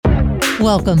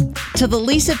Welcome to the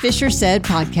Lisa Fisher Said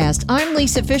podcast. I'm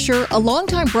Lisa Fisher, a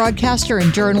longtime broadcaster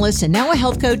and journalist, and now a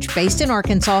health coach based in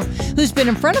Arkansas who's been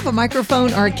in front of a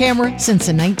microphone or a camera since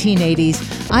the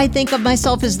 1980s. I think of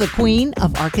myself as the queen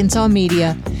of Arkansas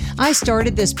media. I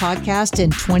started this podcast in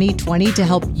 2020 to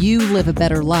help you live a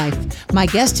better life. My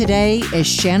guest today is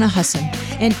Shana Hussin,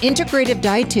 an integrative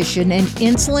dietitian and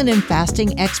insulin and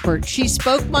fasting expert. She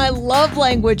spoke my love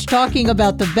language talking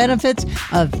about the benefits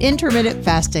of intermittent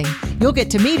fasting. You'll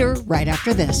get to meet her right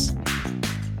after this.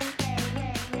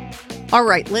 All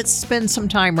right, let's spend some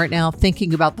time right now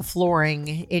thinking about the flooring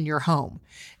in your home.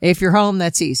 If you're home,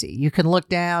 that's easy. You can look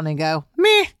down and go,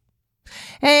 meh.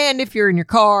 And if you're in your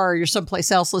car or you're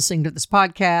someplace else listening to this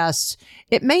podcast,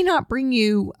 it may not bring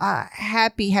you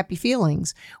happy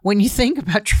feelings. When you think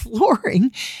about your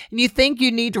flooring and you think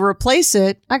you need to replace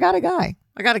it, I got a guy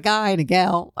and a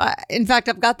gal. In fact,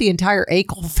 I've got the entire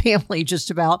Akel family just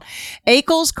about.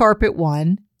 Akel's Carpet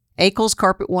One,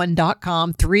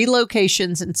 akelscarpet1.com, 3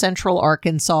 locations in Central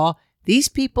Arkansas. These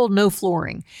people know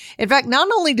flooring. In fact, not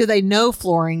only do they know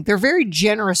flooring, they're very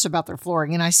generous about their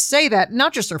flooring. And I say that,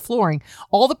 not just their flooring,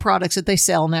 all the products that they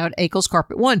sell now at Akel's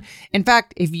Carpet One. In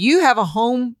fact, if you have a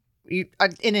home,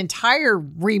 an entire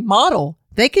remodel,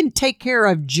 they can take care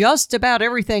of just about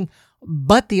everything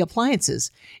but the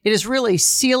appliances. It is really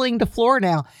ceiling to floor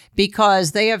now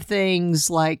because they have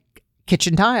things like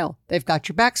kitchen tile. They've got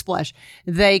your backsplash.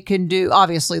 They can do,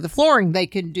 obviously, the flooring. They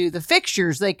can do the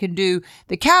fixtures. They can do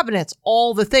the cabinets,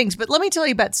 all the things. But let me tell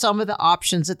you about some of the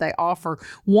options that they offer.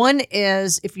 One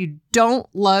is if you don't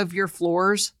love your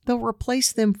floors, they'll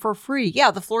replace them for free. Yeah,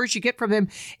 the floors you get from them.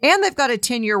 And they've got a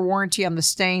 10-year warranty on the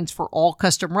stains for all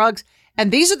custom rugs.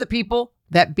 And these are the people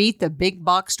that beat the big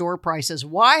box store prices.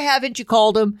 Why haven't you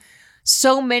called them?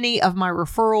 So many of my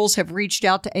referrals have reached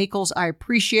out to Akel's. I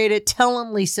appreciate it. Tell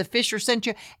them Lisa Fisher sent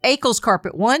you.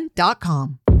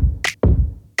 akelscarpet1.com.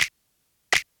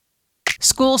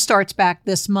 School starts back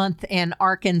this month in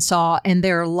Arkansas, and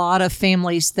there are a lot of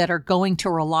families that are going to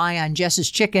rely on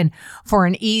Jess's Chicken for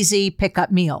an easy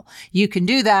pickup meal. You can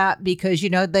do that because,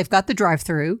 they've got the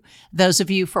drive-thru. Those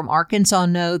of you from Arkansas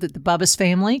know that the Bubba's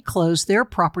family closed their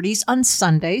properties on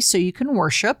Sunday so you can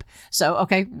worship. So,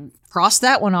 okay, cross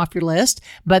that one off your list.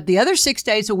 But the other 6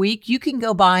 days a week, you can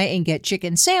go by and get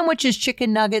chicken sandwiches,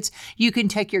 chicken nuggets. You can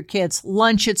take your kids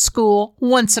lunch at school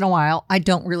once in a while. I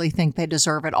don't really think they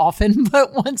deserve it often,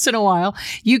 but once in a while,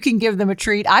 you can give them a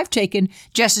treat. I've taken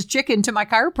Jess's Chicken to my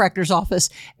chiropractor's office,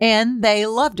 and they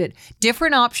loved it.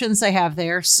 Different options they have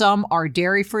there. Some are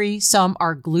dairy-free, some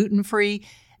are gluten-free.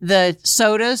 The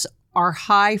sodas are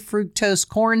high fructose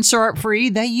corn syrup free.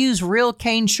 They use real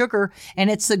cane sugar, and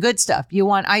it's the good stuff. You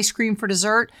want ice cream for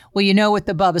dessert? Well, with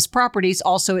the Bubba's properties,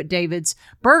 also at David's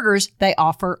Burgers, they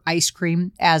offer ice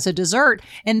cream as a dessert.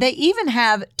 And they even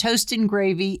have toast and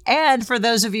gravy. And for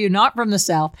those of you not from the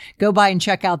South, go by and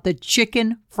check out the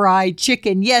chicken fried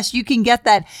chicken. Yes, you can get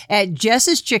that at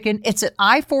Jess's Chicken. It's at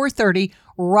I-430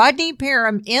 Rodney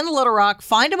Parham in Little Rock.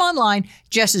 Find them online,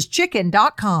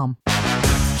 jesseschicken.com.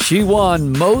 She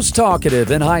won most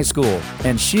talkative in high school,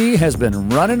 and she has been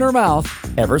running her mouth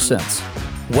ever since.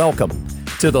 Welcome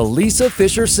to the Lisa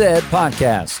Fisher Said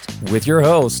podcast with your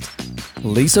host,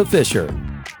 Lisa Fisher.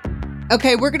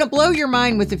 Okay, we're going to blow your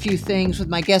mind with a few things with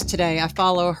my guest today. I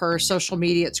follow her social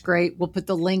media. It's great. We'll put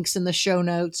the links in the show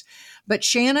notes. But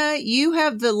Shana, you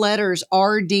have the letters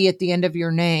RD at the end of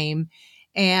your name.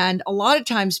 And a lot of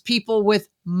times people with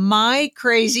my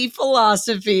crazy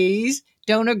philosophies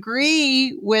don't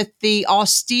agree with the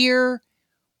austere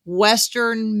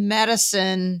Western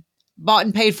medicine bought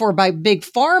and paid for by big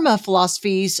pharma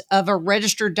philosophies of a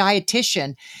registered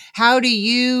dietitian. How do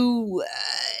you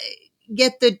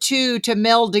get the two to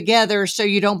meld together so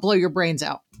you don't blow your brains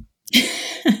out?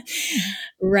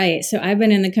 Right. So I've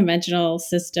been in the conventional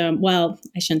system. Well,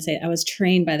 I shouldn't say it. I was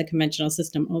trained by the conventional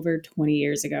system over 20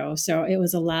 years ago. So it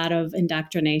was a lot of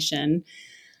indoctrination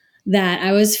that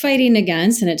I was fighting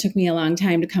against. And it took me a long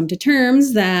time to come to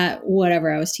terms that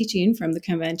whatever I was teaching from the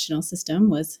conventional system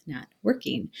was not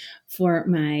working for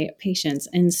my patients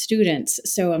and students.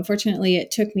 So unfortunately,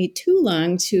 it took me too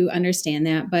long to understand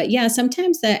that. But yeah,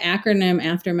 sometimes the acronym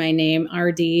after my name,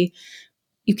 RD,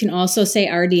 you can also say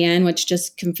RDN, which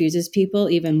just confuses people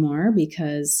even more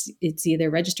because it's either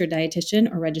registered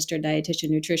dietitian or registered dietitian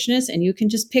nutritionist, and you can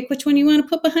just pick which one you want to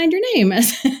put behind your name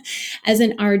as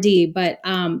an RD. But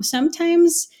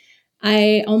sometimes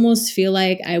I almost feel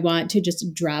like I want to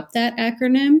just drop that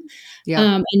acronym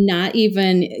and not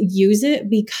even use it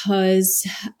because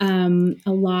a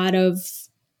lot of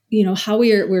how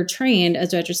we're trained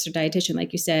as a registered dietitian.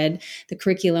 Like you said, the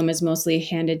curriculum is mostly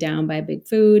handed down by Big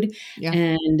Food, Yeah.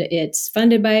 and it's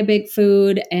funded by Big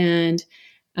Food. And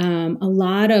a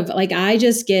lot of, like, I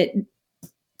just get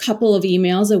couple of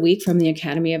emails a week from the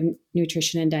Academy of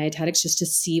Nutrition and Dietetics just to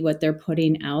see what they're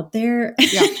putting out there.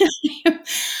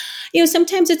 Yeah.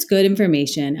 Sometimes it's good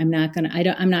information. I'm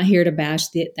not here to bash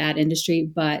that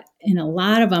industry, but in a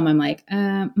lot of them, I'm like,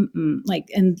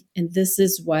 and this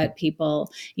is what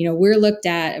people, we're looked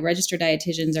at, registered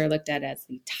dietitians are looked at as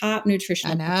the top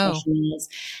nutritional professionals.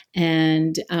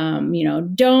 And,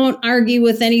 don't argue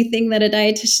with anything that a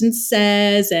dietitian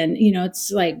says. And, it's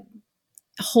like,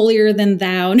 holier than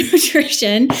thou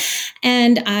nutrition.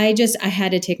 And I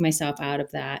had to take myself out of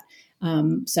that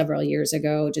several years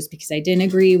ago, just because I didn't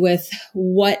agree with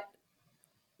what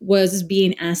was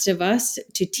being asked of us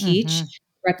to teach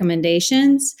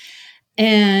recommendations.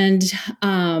 And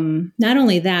not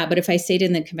only that, but if I stayed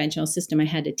in the conventional system, I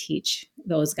had to teach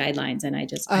those guidelines, and I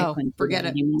couldn't forget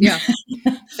it. Yeah,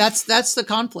 that's the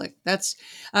conflict.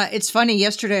 It's funny.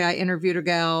 Yesterday, I interviewed a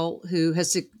gal who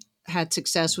has had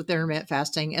success with intermittent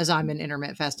fasting, as I'm an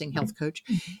intermittent fasting health coach,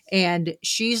 and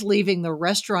she's leaving the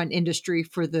restaurant industry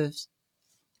for the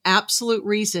absolute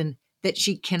reason that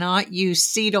she cannot use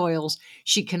seed oils.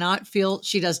 She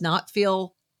does not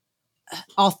feel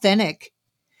authentic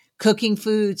cooking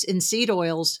foods in seed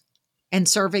oils and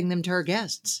serving them to her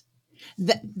guests.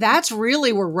 That's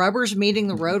really where rubber's meeting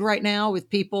the road right now with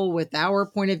people with our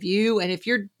point of view. And if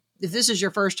this is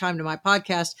your first time to my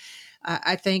podcast,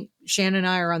 I think Shana and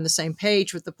I are on the same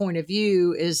page with the point of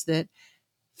view is that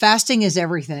fasting is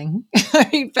everything. I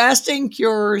mean, fasting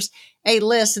cures a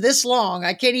list this long.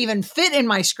 I can't even fit in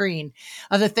my screen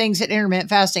of the things that intermittent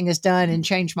fasting has done and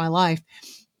changed my life.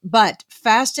 But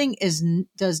fasting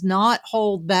does not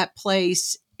hold that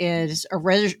place as a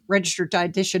registered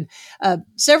dietitian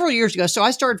several years ago. So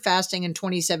I started fasting in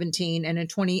 2017, and in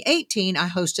 2018, I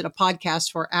hosted a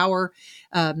podcast for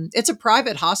it's a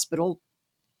private hospital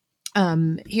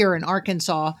here in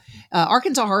Arkansas,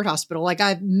 Arkansas Heart Hospital. Like, I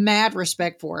have mad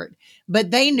respect for it,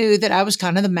 but they knew that I was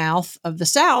kind of the mouth of the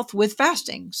South with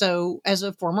fasting. So as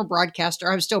a former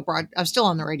broadcaster, I was still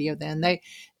on the radio then.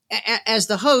 As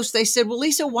the host, they said, well,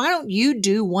 Lisa, why don't you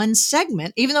do one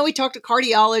segment? Even though we talked to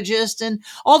cardiologists and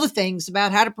all the things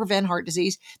about how to prevent heart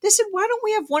disease, they said, why don't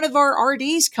we have one of our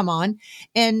RDs come on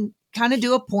and kind of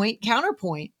do a point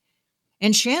counterpoint?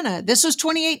 And Shana, this was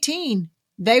 2018.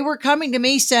 They were coming to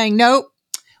me saying, nope,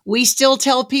 we still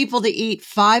tell people to eat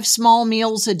 5 small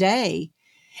meals a day.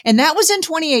 And that was in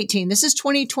 2018. This is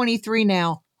 2023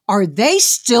 now. Are they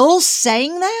still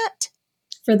saying that?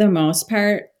 For the most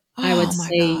part, I would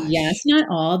say gosh. yes, not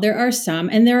all. There are some,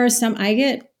 I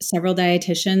get several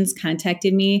dietitians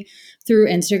contacted me through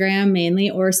Instagram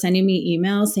mainly, or sending me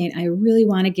emails saying, I really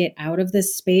want to get out of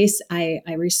this space. I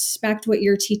respect what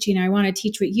you're teaching. I want to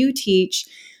teach what you teach,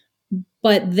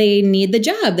 but they need the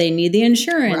job. They need the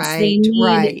insurance. Right, they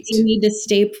need to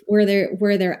stay where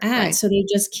they're at. Right. So they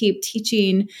just keep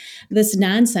teaching this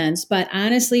nonsense. But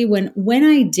honestly, when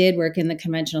I did work in the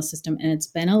conventional system, and it's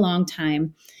been a long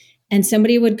time, and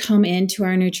somebody would come into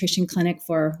our nutrition clinic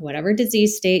for whatever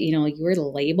disease state, you were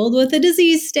labeled with a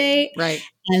disease state. Right.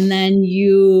 And then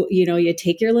you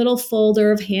take your little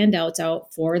folder of handouts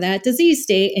out for that disease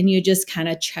state, and you just kind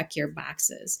of check your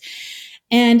boxes.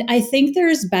 And I think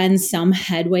there's been some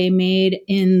headway made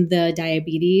in the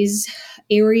diabetes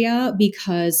area,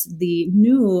 because the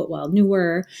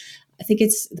newer, I think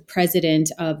it's the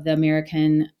president of the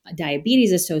American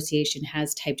Diabetes Association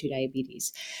has type 2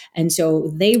 diabetes. And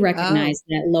so they recognize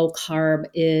that low carb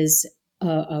is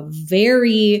a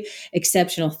very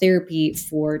exceptional therapy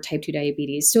for type 2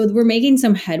 diabetes. So we're making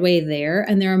some headway there.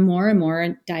 And there are more and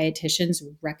more dietitians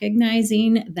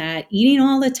recognizing that eating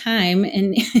all the time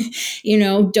and,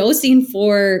 dosing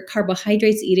for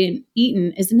carbohydrates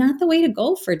eaten is not the way to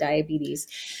go for diabetes.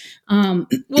 Well,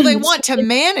 they want to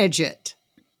manage it,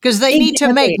 because they need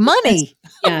to make money.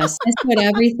 Yes, that's what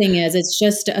everything is. It's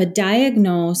just a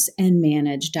diagnose and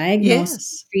manage.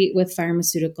 Treat with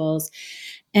pharmaceuticals.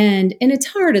 And it's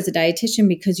hard as a dietitian,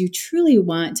 because you truly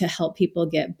want to help people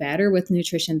get better with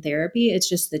nutrition therapy. It's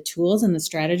just the tools and the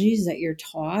strategies that you're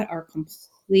taught are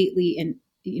completely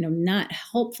not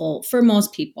helpful for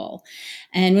most people.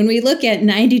 And when we look at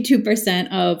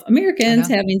 92% of Americans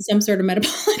having some sort of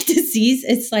metabolic disease,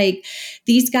 it's like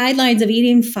these guidelines of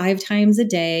eating 5 times a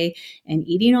day and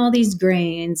eating all these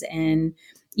grains and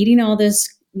eating all this,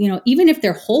 even if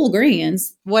they're whole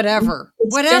grains, whatever.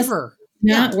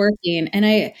 Not working. And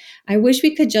I wish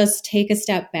we could just take a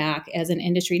step back as an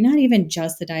industry, not even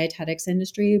just the dietetics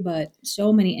industry, but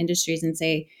so many industries, and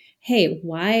say, hey,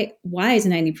 why is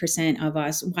 90% of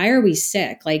us, why are we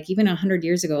sick? Like even 100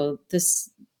 years ago, this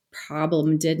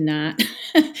problem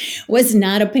was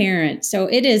not apparent. So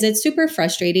it's super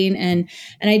frustrating. And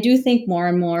I do think more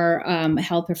and more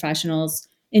health professionals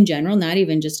in general, not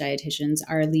even just dietitians,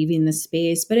 are leaving the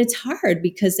space. But it's hard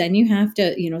because then you have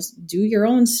to, do your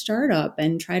own startup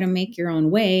and try to make your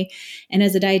own way. And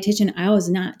as a dietitian, I was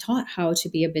not taught how to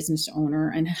be a business owner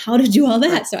and how to do all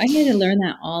that. Right. So I had to learn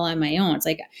that all on my own. It's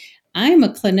like, I'm a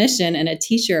clinician and a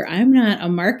teacher. I'm not a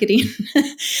marketing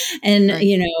and,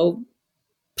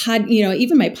 Right.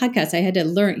 even my podcast, I had to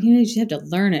learn, you just have to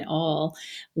learn it all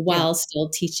while Yeah. still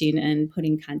teaching and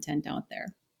putting content out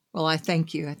there. Well, I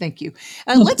thank you. I thank you.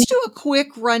 Let's do a quick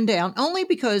rundown, only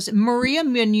because Maria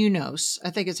Menounos, I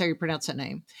think it's how you pronounce that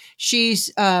name.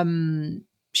 She's been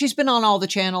on all the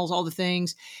channels, all the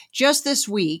things. Just this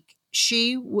week,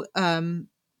 she had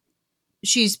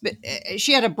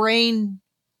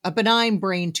a benign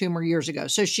brain tumor years ago,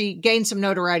 so she gained some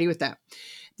notoriety with that.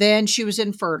 Then she was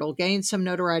infertile, gained some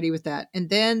notoriety with that, and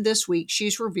then this week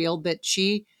she's revealed that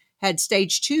she had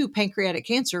stage 2 pancreatic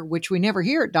cancer, which we never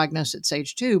hear it diagnosed at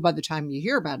stage 2. By the time you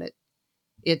hear about it,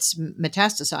 it's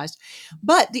metastasized.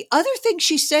 But the other thing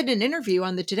she said in an interview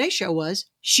on the Today Show was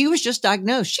she was just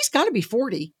diagnosed. She's got to be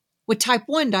 40 with type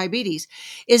 1 diabetes.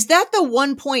 Is that the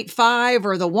 1.5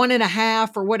 or the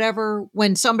 1.5 or whatever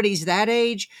when somebody's that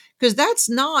age? Because that's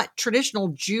not traditional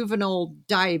juvenile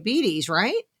diabetes,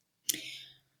 right?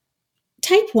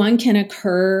 Type 1 can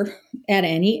occur at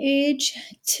any age.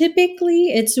 Typically,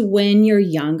 it's when you're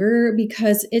younger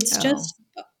because it's just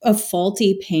a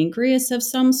faulty pancreas of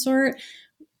some sort.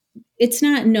 It's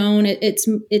not known.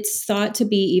 It's thought to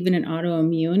be even an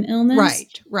autoimmune illness.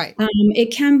 Right.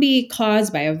 It can be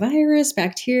caused by a virus,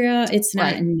 bacteria. It's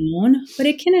not known, but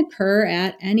it can occur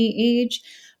at any age.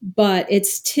 But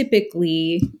it's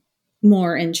typically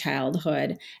more in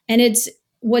childhood. And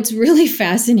what's really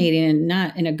fascinating, and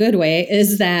not in a good way,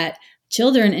 is that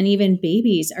children and even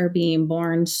babies are being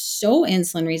born so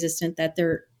insulin resistant that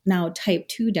they're now type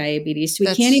 2 diabetes. So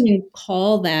we can't even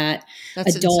call that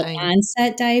adult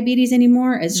onset diabetes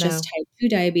anymore. It's just type 2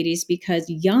 diabetes because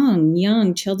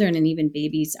young children and even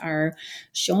babies are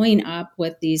showing up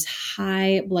with these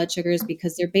high blood sugars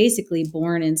because they're basically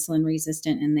born insulin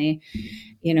resistant, and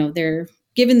they're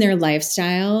given their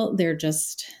lifestyle, they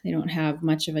don't have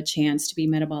much of a chance to be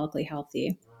metabolically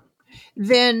healthy.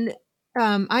 Then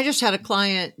I just had a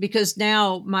client, because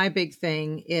now my big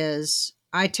thing is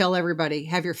I tell everybody,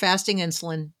 have your fasting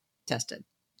insulin tested,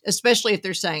 especially if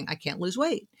they're saying, I can't lose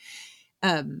weight.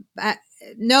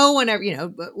 No one ever,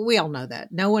 we all know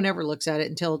that. No one ever looks at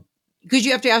it because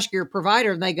you have to ask your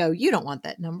provider and they go, you don't want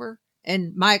that number.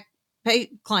 And my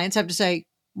clients have to say,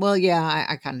 well, yeah,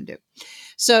 I kind of do.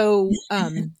 So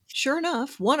sure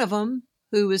enough, one of them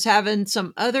who was having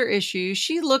some other issues,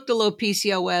 she looked a little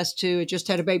PCOS too. It just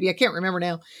had a baby. I can't remember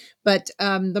now. But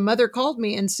the mother called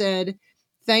me and said,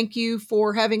 thank you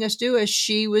for having us do it.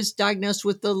 She was diagnosed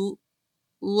with the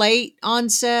late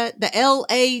onset, the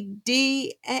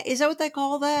LAD. Is that what they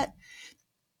call that?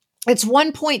 It's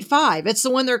 1.5. It's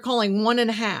the one they're calling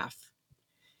 1.5.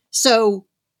 So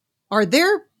are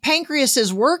their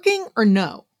pancreases working or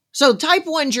no? So type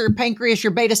 1's your pancreas,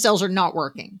 your beta cells are not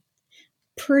working.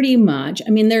 Pretty much. I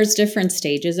mean, there's different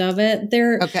stages of it.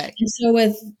 Okay.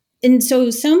 And so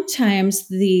sometimes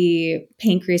the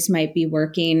pancreas might be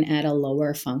working at a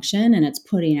lower function and it's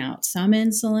putting out some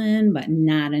insulin, but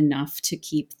not enough to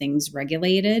keep things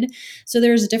regulated. So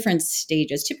there's different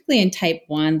stages. Typically in type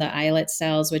 1, the islet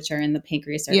cells, which are in the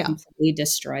pancreas, are completely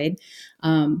destroyed.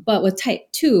 But with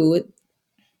type 2,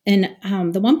 and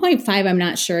the 1.5, I'm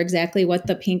not sure exactly what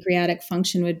the pancreatic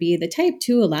function would be. The type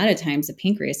 2, a lot of times the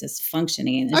pancreas is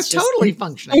functioning. It's totally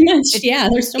functioning.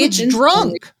 There's so much. It's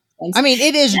drunk. I mean,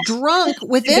 it is drunk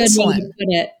with insulin.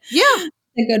 Yeah.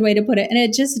 A good way to put it. And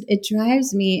it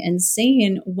drives me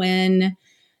insane when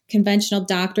conventional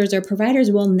doctors or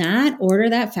providers will not order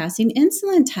that fasting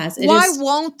insulin test. Why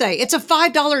won't they? It's a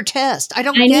 $5 test. I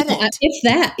don't get it. If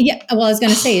that, yeah. Well, I was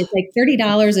going to say, it's like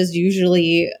 $30 is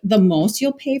usually the most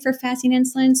you'll pay for fasting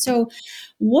insulin. So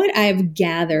what I've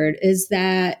gathered is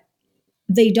that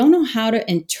they don't know how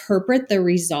to interpret the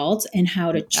results and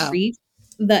how to treat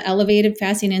the elevated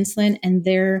fasting insulin. And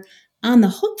they're on the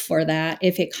hook for that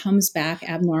if it comes back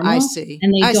abnormal. I see.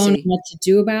 And they don't know what to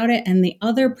do about it. And the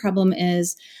other problem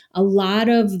is a lot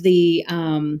of the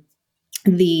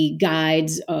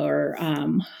guides or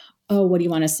what do you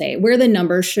want to say? Where the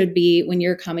numbers should be when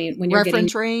you're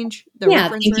reference range. The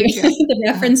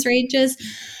reference ranges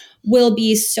will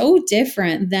be so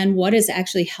different than what is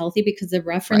actually healthy because the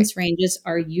reference ranges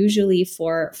are usually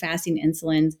for fasting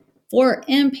insulin for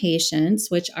inpatients,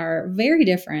 which are very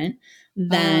different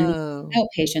than Oh,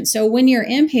 outpatient. So when you're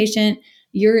inpatient,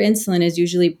 your insulin is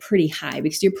usually pretty high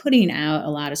because you're putting out a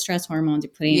lot of stress hormones.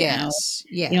 You're putting out,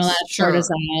 yes, a lot yes, of sure,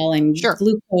 cortisol and sure. I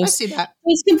glucose. see that.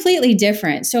 It's completely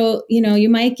different. So, you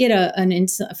might get a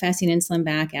fasting insulin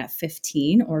back at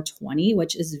 15 or 20,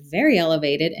 which is very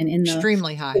elevated and in the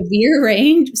Extremely high. severe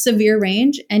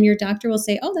range. And your doctor will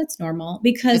say, oh, that's normal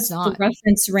It's because the not.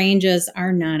 reference ranges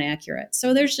are not accurate.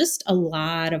 So there's just a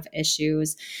lot of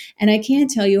issues. And I can't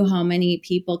tell you how many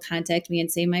people contact me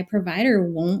and say, my provider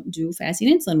won't do fasting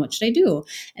insulin. What should I do?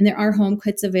 And there are home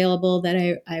kits available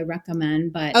that I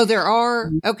recommend, but Oh, there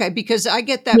are? Okay, because I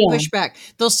get that yeah, pushback.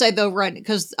 They'll say they'll run,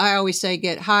 because I always say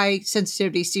get high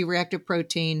sensitivity C-reactive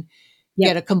protein,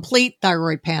 get a yep. complete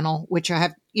thyroid panel, which I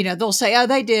have, they'll say, oh,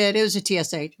 they did. It was a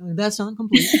TSH. That's not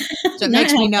complete. So it Not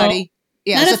makes me helpful. nutty.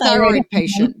 Yeah, Not as a a thyroid thyroid hormone.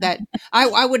 patient, that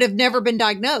I would have never been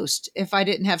diagnosed if I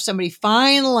didn't have somebody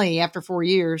finally, after 4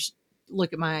 years,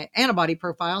 look at my antibody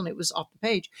profile and it was off the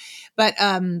page. But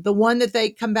the one that they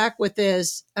come back with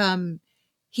is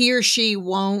he or she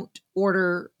won't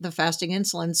order the fasting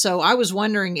insulin. So I was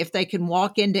wondering if they can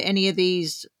walk into any of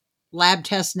these lab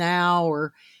tests now,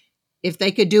 or if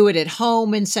they could do it at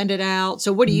home and send it out.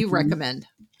 So what do you Mhm. recommend?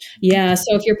 Yeah.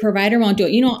 So if your provider won't do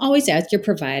it, always ask your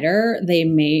provider. They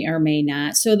may or may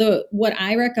not. So what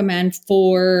I recommend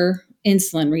for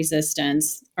insulin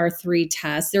resistance are 3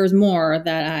 tests. There's more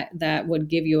that would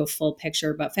give you a full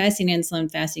picture, but fasting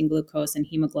insulin, fasting glucose, and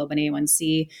hemoglobin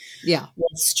A1C Yeah.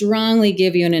 will strongly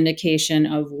give you an indication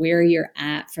of where you're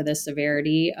at for the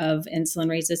severity of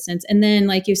insulin resistance. And then,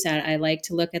 like you said, I like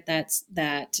to look at that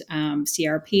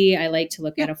CRP. I like to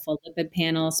look Yeah. at a full lipid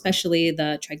panel, especially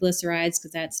the triglycerides,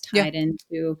 because that's Yeah. tied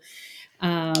into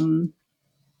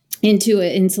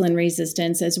insulin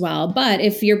resistance as well. But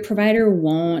if your provider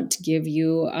won't give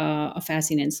you a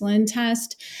fasting insulin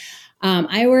test,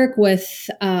 I work with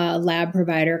a lab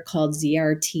provider called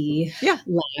ZRT Yeah.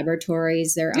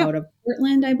 Laboratories. They're Yeah. out of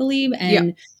Portland, I believe, Yeah.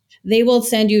 and they will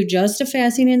send you just a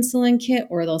fasting insulin kit,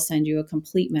 or they'll send you a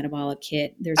complete metabolic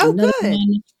kit. There's Oh, another good.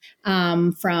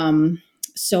 one from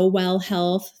So Well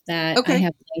Health that I Okay.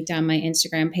 have linked on my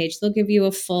Instagram page. They'll give you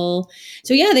a full.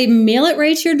 So yeah, they mail it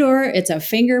right to your door. It's a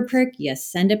finger prick. You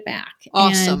send it back, and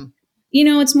Awesome.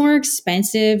 it's more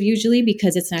expensive usually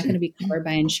because it's not going to be covered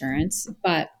by insurance,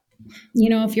 but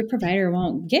if your provider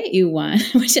won't get you one,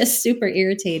 which is super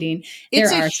irritating, It's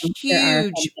a there are home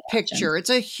huge kit options. picture. It's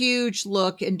a huge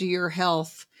look into your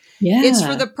health. It's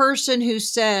for Yeah. the person who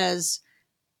says,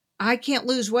 I can't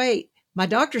lose weight. My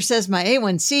doctor says my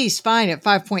A1C is fine at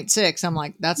 5.6. I'm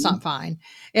like, that's not fine.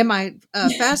 And my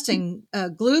fasting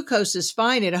glucose is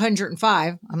fine at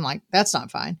 105. I'm like, that's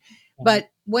not fine. But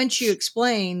once you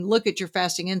explain, look at your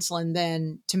fasting insulin,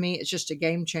 then to me, it's just a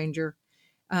game changer.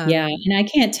 Yeah, and I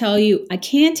can't tell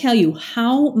you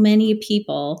how many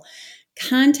people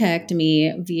contact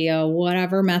me via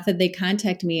whatever method they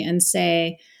contact me and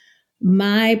say,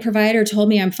 my provider told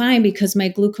me I'm fine because my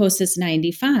glucose is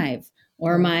 95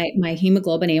 or Right. my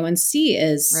hemoglobin A1C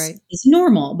Right. is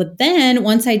normal. But then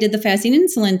once I did the fasting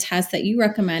insulin test that you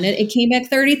recommended, it came back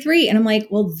 33 and I'm like,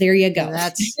 well, there you go.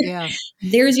 That's, yeah.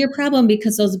 There's your problem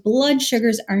because those blood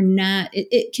sugars are not,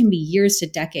 it can be years to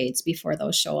decades before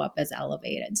those show up as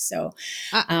elevated. So,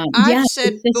 I, yeah, I've it's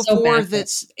said just so before that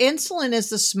backwards. insulin is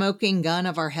the smoking gun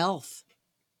of our health.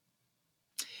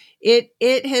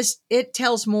 It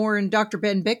tells more, and Dr.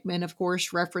 Ben Bickman, of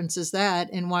course, references that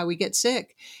and why we get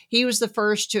sick. He was the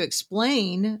first to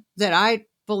explain that I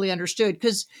fully understood,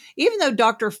 because even though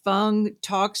Dr. Fung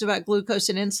talks about glucose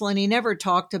and insulin, he never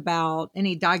talked about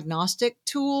any diagnostic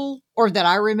tool, or that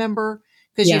I remember,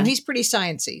 because Yeah. he's pretty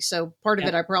sciencey. So part of Yeah.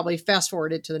 it I probably fast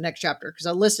forwarded to the next chapter because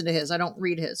I listen to his. I don't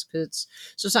read his because it's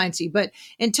so sciencey. But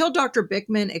until Dr.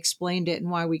 Bickman explained it and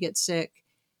why we get sick,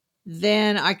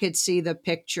 then I could see the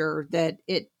picture that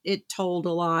it told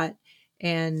a lot,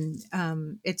 and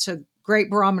it's a great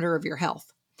barometer of your health.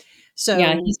 Yeah.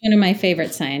 So, He's one of my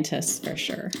favorite scientists for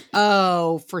sure.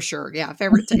 oh, for sure, yeah,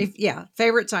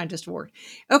 favorite scientist award.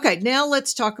 Okay, now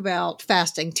let's talk about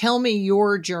fasting. Tell me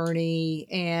your journey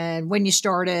and when you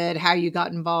started, how you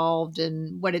got involved,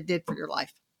 and what it did for your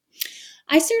life.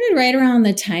 I started right around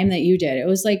the time that you did. It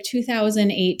was like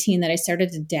 2018 that I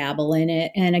started to dabble in it.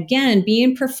 And again,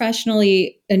 being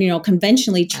professionally and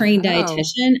conventionally trained Oh,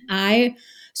 dietitian,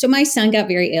 so my son got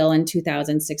very ill in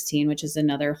 2016, which is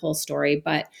another whole story.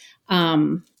 But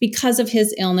because of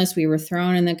his illness, we were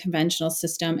thrown in the conventional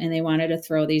system, and they wanted to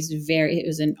throw it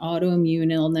was an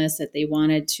autoimmune illness that they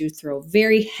wanted to throw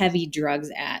very heavy drugs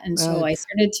at. And so ugh. I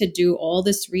started to do all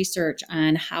this research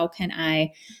on how can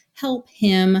I help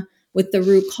him with the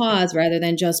root cause rather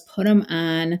than just put them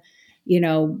on,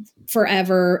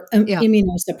 forever Yeah.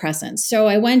 immunosuppressants. So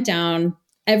I went down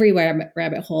every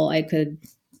rabbit hole I could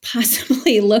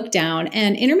possibly look down,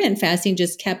 and intermittent fasting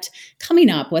just kept coming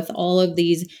up with all of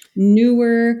these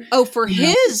newer. Oh, for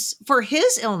his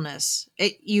illness,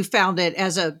 you found it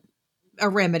as a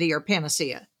remedy or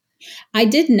panacea. I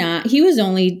did not. He was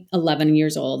only 11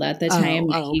 years old at the time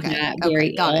that he okay. got Okay,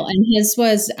 very got ill, it. and his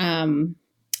was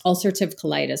ulcerative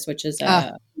colitis, which is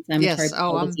a inflammatory yes. Oh,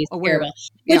 bowel I'm disease, aware. terrible,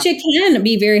 Yeah. which it can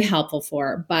be very helpful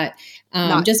for, but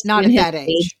just not given at his that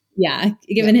age.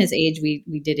 given his age,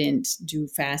 we didn't do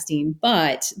fasting,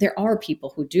 but there are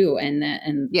people who do,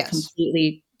 and Yes.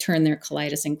 completely turn their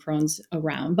colitis and Crohn's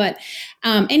around. But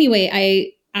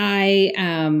anyway,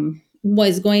 I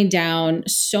was going down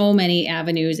so many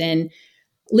avenues and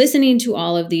listening to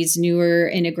all of these newer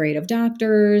integrative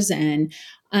doctors, and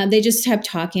they just kept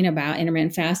talking about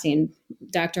intermittent fasting,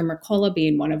 Dr. Mercola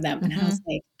being one of them. And I was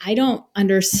like, I don't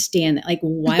understand that. Like,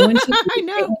 why wouldn't you I do it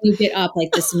know. when you get up?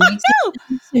 Like, this makes no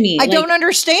sense to me. I Like, don't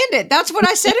understand it. That's what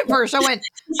I said at first. I went,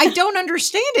 I don't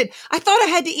understand it. I thought I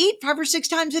had to eat 5 or 6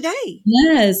 times a day.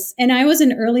 yes. And I was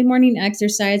an early morning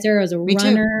exerciser. I was a Me too.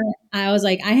 runner. I was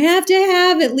like, I have to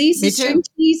have at least Me a string too.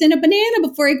 cheese and a banana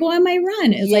before I go on my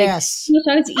run. It was Yes. like,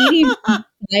 so I was eating 5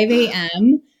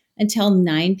 a.m. until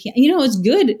 9 p.m. It was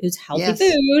good. It was healthy Yes.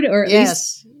 food, or at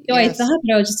least so I Yes. thought,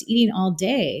 but I was just eating all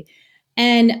day.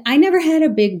 And I never had a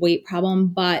big weight problem,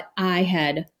 but I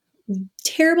had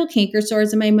terrible canker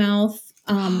sores in my mouth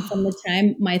from the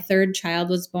time my third child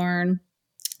was born.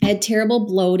 I had terrible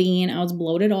bloating. I was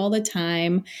bloated all the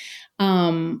time.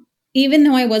 Even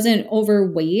though I wasn't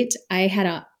overweight, I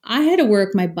had to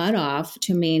work my butt off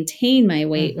to maintain my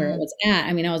weight where it was at.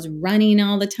 I mean, I was running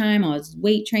all the time. I was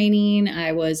weight training.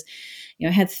 I was, I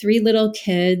had 3 little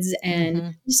kids, and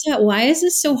I just thought, why is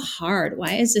this so hard?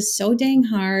 Why is this so dang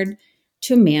hard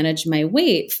to manage my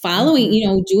weight? Following,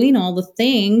 doing all the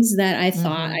things that I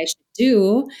thought I should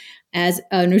do as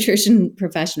a nutrition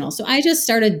professional. So I just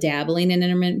started dabbling in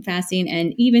intermittent fasting,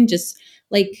 and even just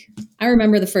like, I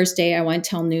remember the first day I went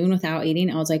till noon without eating.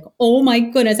 I was like, oh my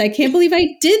goodness, I can't believe I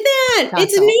did that.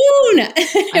 It's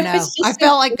noon. I know. I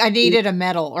felt like I needed a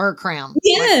medal or a crown.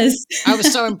 Yes. Like, I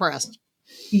was so impressed.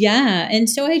 Yeah. And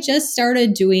so I just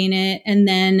started doing it. And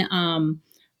then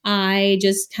I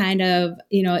just kind of,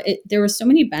 there were so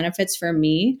many benefits for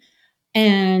me.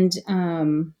 And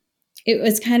it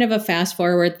was kind of a fast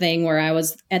forward thing where I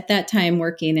was at that time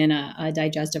working in a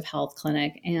digestive health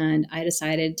clinic, and I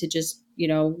decided to just,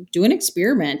 do an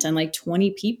experiment on like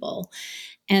 20 people.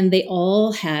 And they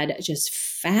all had just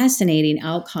fascinating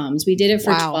outcomes. We did it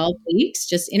for 12 weeks,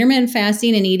 just intermittent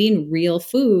fasting and eating real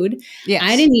food. Yes.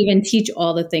 I didn't even teach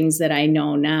all the things that I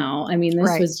know now. I mean,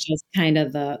 this was just kind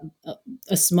of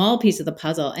a small piece of the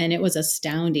puzzle, and it was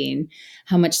astounding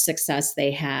how much success they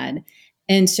had.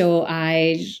 And so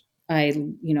I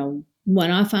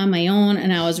went off on my own,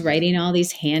 and I was writing all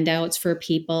these handouts for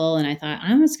people, and I thought,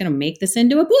 I'm just going to make this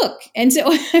into a book. And so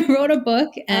I wrote a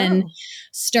book and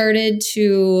started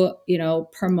to,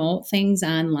 promote things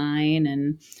online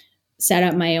and set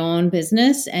up my own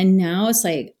business. And now it's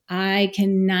like, I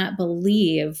cannot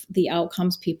believe the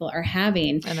outcomes people are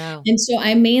having. I know. And so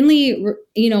I mainly,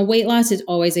 weight loss is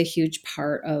always a huge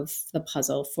part of the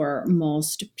puzzle for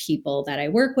most people that I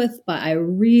work with, but I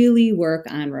really work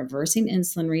on reversing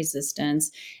insulin resistance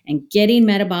and getting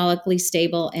metabolically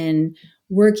stable and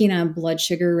working on blood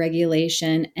sugar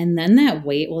regulation. And then that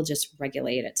weight will just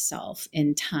regulate itself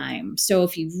in time. So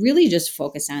if you really just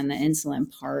focus on the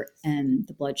insulin part and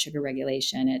the blood sugar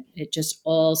regulation, it just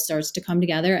all starts to come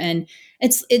together. And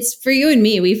it's for you and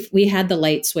me. We had the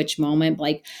light switch moment.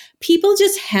 Like, people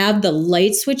just have the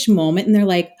light switch moment, and they're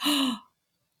like, oh,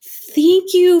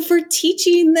 thank you for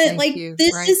teaching that.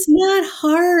 This is not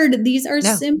hard. These are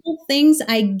simple things.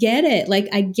 I get it. Like,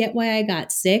 I get why I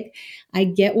got sick. I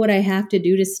get what I have to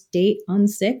do to stay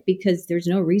unsick, because there's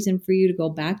no reason for you to go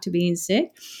back to being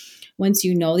sick once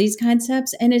you know these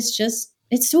concepts. And it's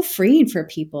so freeing for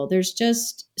people. There's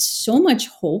just so much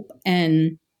hope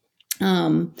and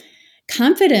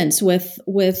confidence with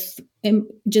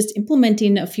just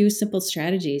implementing a few simple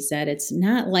strategies, that it's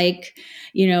not like,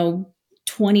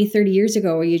 20, 30 years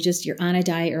ago where you're on a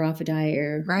diet or off a diet,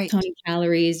 or counting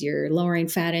calories, you're lowering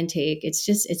fat intake.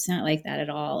 It's not like that at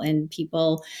all. And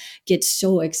people get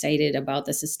so excited about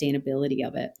the sustainability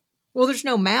of it. Well, there's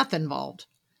no math involved.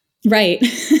 Right.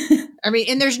 I mean,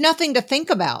 and there's nothing to think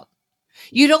about.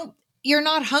 You're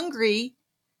not hungry.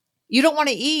 You don't want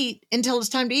to eat until it's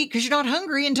time to eat, because you're not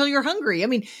hungry until you're hungry. I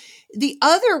mean, the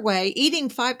other way, eating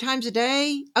 5 times a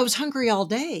day, I was hungry all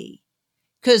day,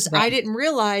 because I didn't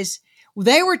realize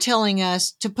They were telling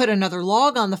us to put another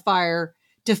log on the fire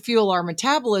to fuel our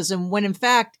metabolism, when in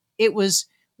fact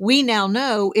we now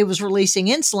know it was releasing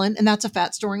insulin, and that's a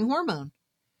fat storing hormone.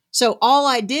 So all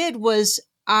I did was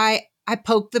I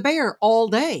poked the bear all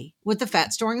day with the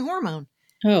fat storing hormone.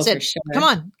 Oh, Said, for sure. come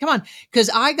on. Because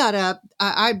I got up,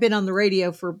 I've been on the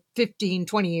radio for 15,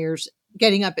 20 years,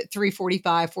 getting up at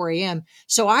 3:45, 4 a.m.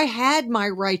 So I had my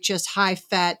righteous, high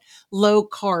fat, low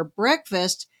carb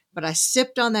breakfast, but I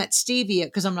sipped on that stevia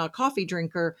because I'm not a coffee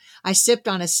drinker. I sipped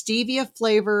on a stevia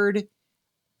flavored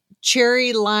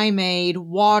cherry limeade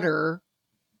water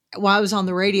while I was on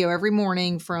the radio every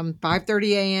morning from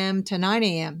 5:30 a.m. to 9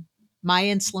 a.m. My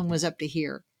insulin was up to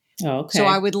here. Oh, okay. So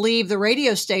I would leave the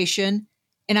radio station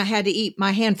and I had to eat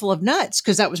my handful of nuts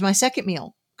because that was my second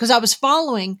meal. Because I was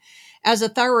following, as a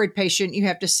thyroid patient, you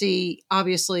have to see,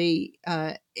 obviously,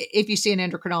 if you see an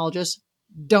endocrinologist,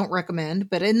 don't recommend.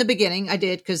 But in the beginning, I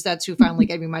did because that's who finally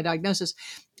gave me my diagnosis.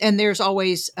 And there's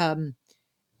always a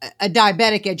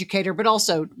diabetic educator, but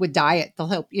also with diet, they'll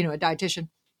help, a dietitian.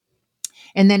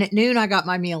 And then at noon, I got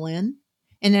my meal in.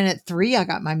 And then at 3, I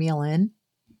got my meal in.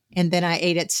 And then I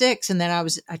ate at 6. And then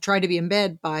I tried to be in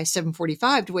bed by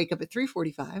 7:45 to wake up at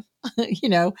 3:45,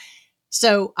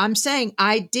 So I'm saying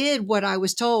I did what I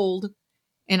was told,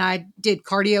 and I did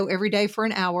cardio every day for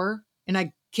an hour, and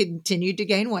I continued to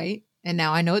gain weight. And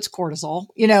now I know it's cortisol,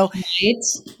 Right.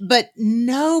 but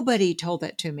nobody told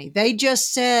that to me. They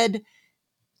just said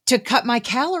to cut my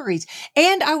calories.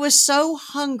 And I was so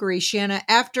hungry, Shana,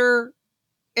 after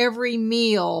every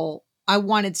meal, I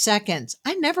wanted seconds.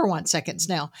 I never want seconds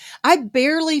now. I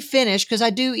barely finish because I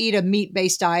do eat a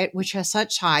meat-based diet, which has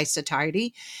such high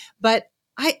satiety, but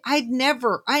I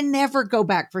never go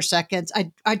back for seconds.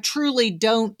 I truly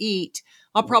don't eat.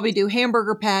 I'll probably do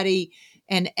hamburger patty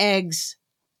and eggs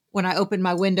when I open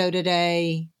my window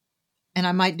today. And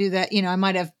I might do that, I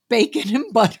might have bacon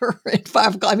and butter at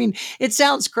 5 o'clock. I mean, it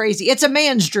sounds crazy. It's a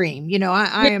man's dream.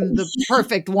 I am the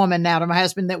perfect woman now to my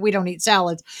husband that we don't eat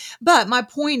salads. But my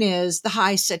point is the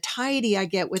high satiety I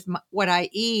get with what I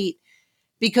eat,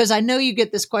 because I know you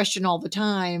get this question all the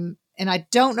time and I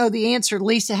don't know the answer.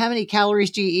 Lisa, how many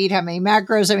calories do you eat? How many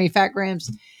macros, how many fat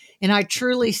grams? And I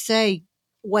truly say,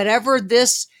 whatever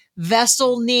this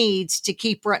vessel needs to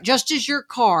keep, just as your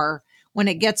car, when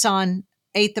it gets on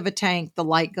 1/8 of a tank, the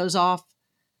light goes off,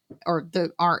 or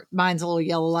mine's a little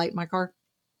yellow light in my car.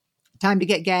 Time to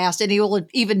get gas. And he will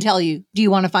even tell you, do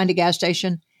you want to find a gas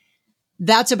station?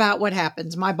 That's about what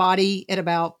happens. My body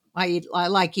I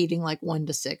like eating like 1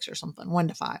 to 6 or something, 1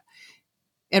 to 5.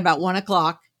 At about 1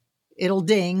 o'clock, it'll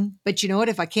ding. But you know what?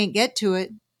 If I can't get to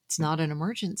it, it's not an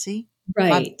emergency.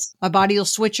 Right. My body will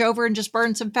switch over and just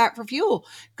burn some fat for fuel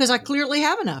because I clearly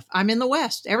have enough. I'm in the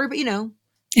West. Everybody,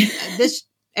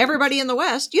 everybody in the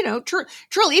West,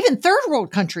 truly, even third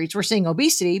world countries, we're seeing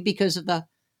obesity because of the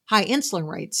high insulin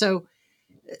rate. So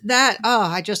that,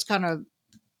 I just kind of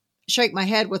shake my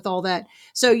head with all that.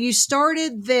 So you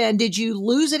started then, did you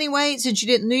lose any weight since you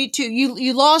didn't need to?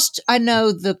 You lost, I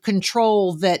know, the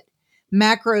control that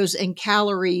macros and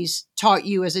calories taught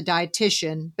you as a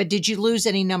dietitian, but did you lose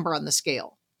any number on the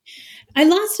scale? I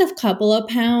lost a couple of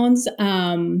pounds.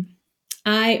 My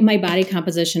body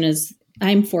composition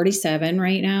I'm 47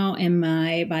 right now, and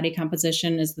my body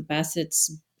composition is the best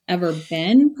it's ever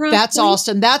been. Probably. That's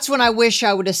awesome. That's when I wish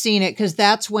I would have seen it, because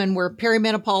that's when we're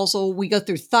perimenopausal. We go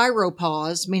through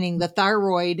thyropause, meaning the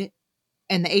thyroid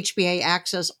and the HPA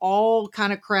axis all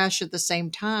kind of crash at the same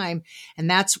time.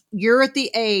 And you're at the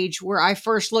age where I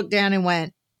first looked down and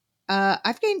went,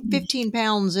 I've gained 15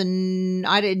 pounds and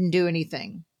I didn't do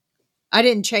anything. I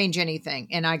didn't change anything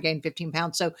and I gained 15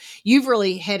 pounds. So you've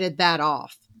really headed that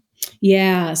off.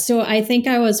 Yeah. So I think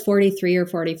I was 43 or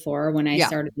 44 when I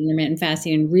started intermittent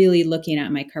fasting and really looking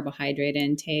at my carbohydrate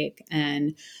intake.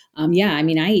 And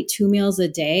I eat 2 meals a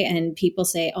day, and people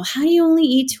say, oh, how do you only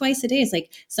eat twice a day? It's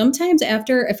like sometimes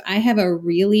if I have a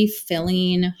really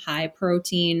filling, high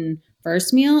protein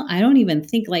first meal, I don't even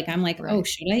think I'm like, right. Oh,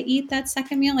 should I eat that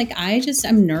second meal? Like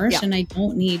I'm nourished and I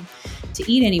don't need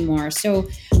to eat anymore. So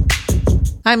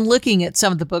I'm looking at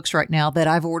some of the books right now that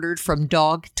I've ordered from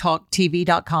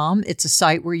dogtalktv.com. It's a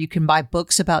site where you can buy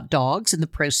books about dogs, and the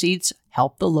proceeds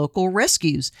help the local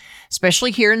rescues,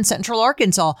 especially here in Central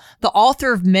Arkansas. The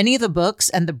author of many of the books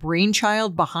and the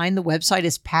brainchild behind the website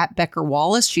is Pat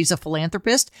Becker-Wallace. She's a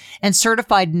philanthropist and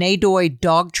certified NADOI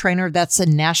dog trainer. That's the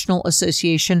National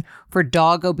Association for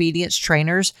Dog Obedience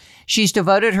Trainers. She's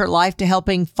devoted her life to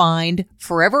helping find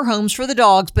forever homes for the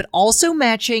dogs, but also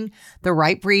matching the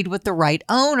right breed with the right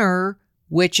owner,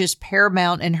 which is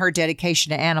paramount in her dedication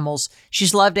to animals.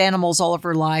 She's loved animals all of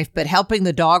her life, but helping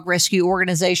the dog rescue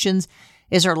organizations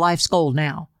is her life's goal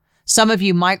now. Some of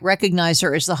you might recognize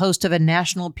her as the host of a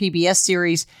national PBS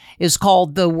series is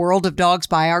called The World of Dogs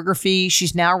Biography.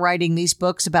 She's now writing these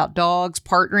books about dogs,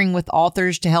 partnering with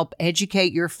authors to help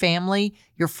educate your family,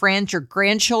 your friends, your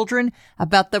grandchildren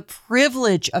about the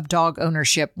privilege of dog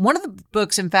ownership. One of the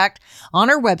books, in fact, on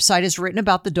her website is written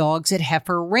about the dogs at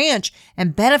Heifer Ranch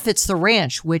and benefits the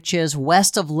ranch, which is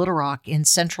west of Little Rock in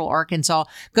central Arkansas.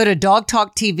 Go to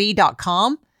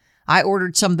dogtalktv.com. I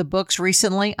ordered some of the books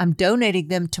recently. I'm donating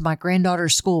them to my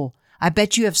granddaughter's school. I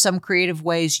bet you have some creative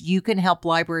ways you can help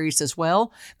libraries as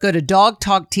well. Go to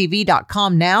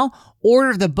dogtalktv.com now,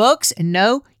 order the books, and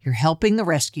know you're helping the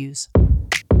rescues.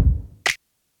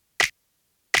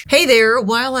 Hey there,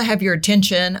 while I have your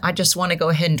attention, I just want to go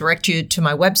ahead and direct you to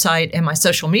my website and my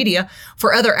social media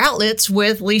for other outlets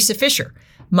with Lisa Fisher.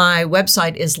 My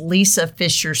website is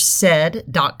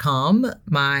lisafishersaid.com.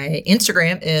 My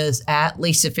Instagram is at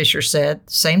lisafishersaid.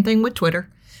 Same thing with Twitter.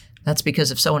 That's because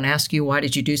if someone asks you, why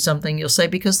did you do something? You'll say,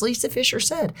 because Lisa Fisher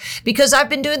said. Because I've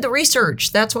been doing the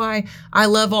research. That's why I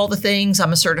love all the things.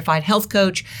 I'm a certified health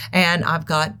coach, and I've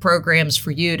got programs for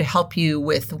you to help you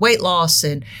with weight loss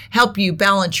and help you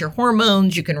balance your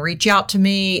hormones. You can reach out to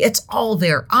me. It's all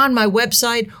there on my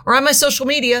website or on my social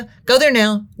media. Go there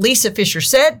now,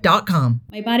 lisafishersaid.com.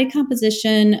 My body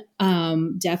composition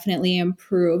definitely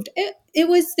improved. There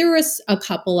was a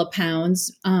couple of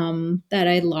pounds that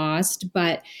I lost,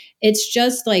 but it's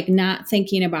just like not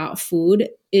thinking about food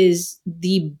is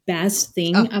the best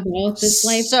thing about this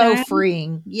lifestyle. So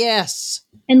freeing. Yes.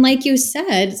 And like you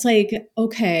said, it's like,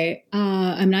 okay,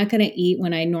 I'm not going to eat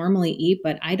when I normally eat,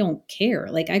 but I don't care.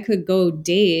 Like I could go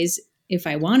days if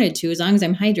I wanted to, as long as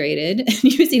I'm hydrated and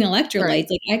using electrolytes. Right.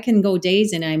 Like I can go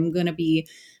days and I'm going to be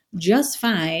just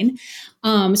fine.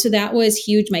 So that was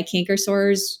huge. My canker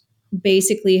sores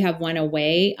basically have went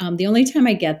away. The only time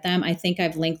I get them, I think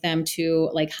I've linked them to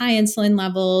like high insulin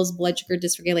levels, blood sugar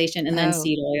dysregulation, and then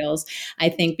seed oils. I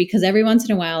think because every once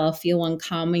in a while I'll feel one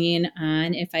coming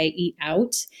on if I eat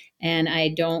out and I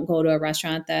don't go to a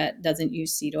restaurant that doesn't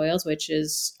use seed oils, which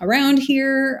is around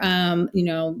here.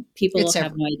 People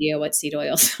have no idea what seed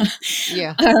oils are.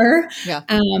 Yeah.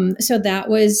 So that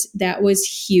was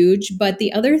huge. But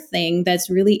the other thing that's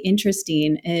really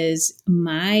interesting is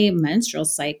my menstrual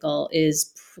cycle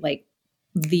is like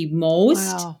the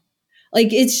most,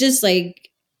 like, it's just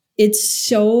like, it's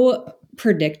so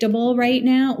predictable right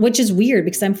now, which is weird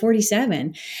because I'm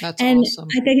 47. That's awesome.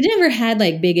 I never had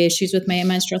like big issues with my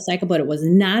menstrual cycle, but it was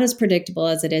not as predictable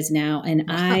as it is now. And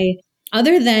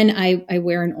other than I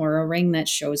wear an Oura ring that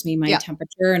shows me my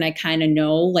temperature and I kind of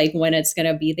know like when it's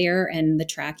going to be there and the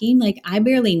tracking, like I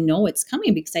barely know it's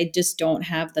coming because I just don't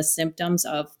have the symptoms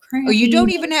of cramping. Oh, you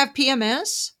don't even have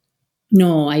PMS?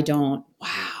 No, I don't. Wow.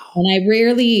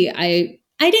 And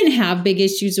I didn't have big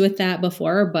issues with that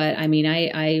before, but I mean,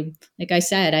 I like I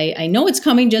said, I know it's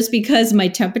coming just because my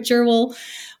temperature will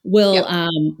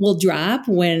drop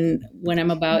when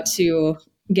I'm about to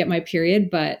get my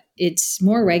period, but it's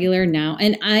more regular now.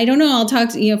 And I don't know,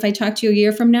 if I talk to you a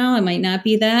year from now, I might not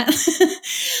be that,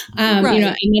 I may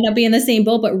not be in the same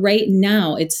boat, but right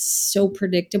now it's so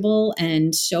predictable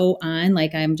and so on,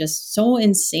 like I'm just so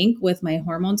in sync with my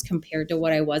hormones compared to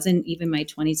what I was in even my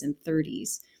 20s and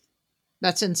 30s.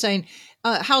 That's insane.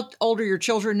 How old are your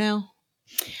children now?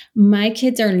 My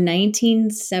kids are 19,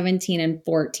 17, and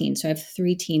 14. So I have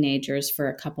 3 teenagers for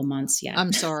a couple months yet.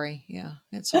 I'm sorry. Yeah,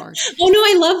 it's hard. Oh, no,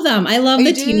 I love them. I love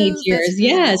the teenage years.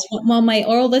 Yes. Well, my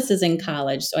oldest is in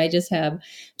college. So I just have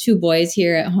 2 boys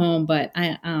here at home. But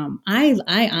I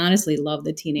honestly love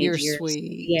the teenage years. You're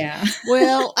sweet. Yeah.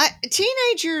 Well,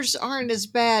 teenagers aren't as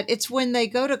bad. It's when they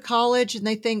go to college and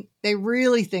they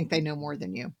really think they know more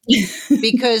than you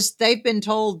because they've been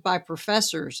told by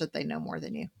professors that they know more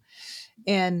than you.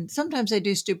 And sometimes they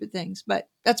do stupid things, but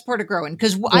that's part of growing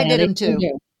because I did them too.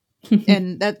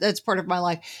 And that's part of my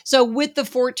life. So with the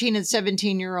 14 and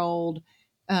 17-year-old,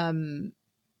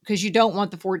 because you don't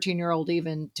want the 14-year-old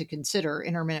even to consider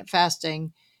intermittent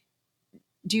fasting,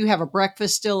 do you have a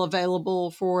breakfast still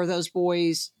available for those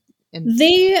boys? And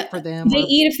for them, they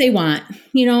eat if they want.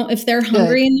 If they're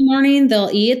hungry in the morning, they'll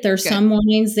eat. There's some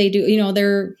mornings they do.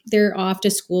 They're off to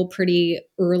school pretty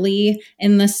early.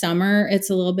 In the summer, it's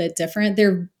a little bit different.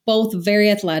 They're both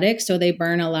very athletic, so they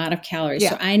burn a lot of calories.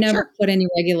 So I never put any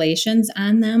regulations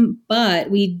on them, but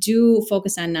we do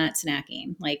focus on not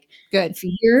snacking. Like,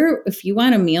 if you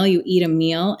want a meal, you eat a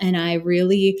meal, and I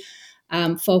really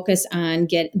focus on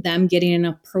getting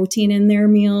enough protein in their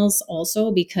meals also,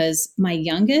 because my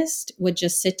youngest would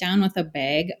just sit down with a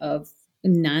bag of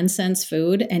nonsense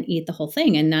food and eat the whole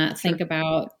thing and not think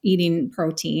about eating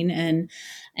protein and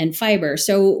fiber.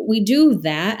 So we do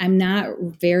that. I'm not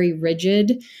very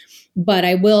rigid But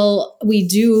we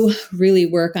do really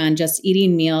work on just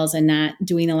eating meals and not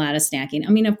doing a lot of snacking.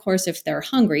 I mean, of course, if they're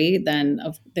hungry, then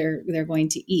they're going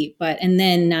to eat, and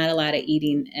then not a lot of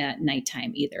eating at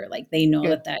nighttime either. Like they know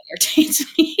Good. that irritates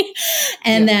me.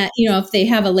 And that, if they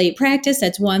have a late practice,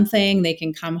 that's one thing. They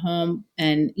can come home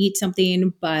and eat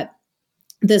something, but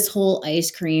this whole ice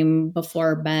cream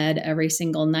before bed every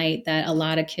single night that a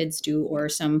lot of kids do, or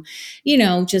some,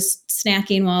 just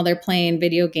snacking while they're playing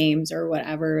video games or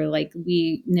whatever, like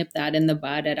we nip that in the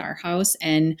bud at our house.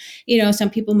 And, some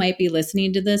people might be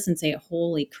listening to this and say,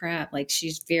 holy crap, like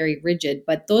she's very rigid,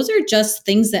 but those are just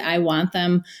things that I want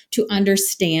them to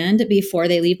understand before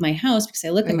they leave my house. Because I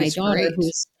look at my daughter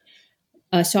who's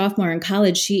a sophomore in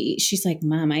college, she's like,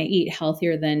 Mom, I eat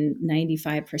healthier than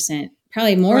 95%,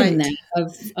 probably more than that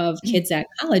of kids at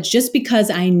college, just because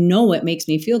I know it makes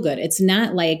me feel good. It's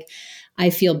not like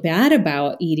I feel bad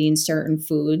about eating certain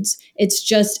foods. It's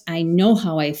just, I know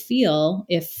how I feel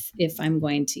if I'm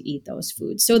going to eat those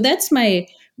foods. So that's my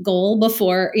goal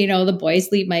before, the boys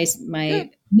leave. My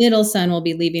middle son will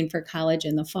be leaving for college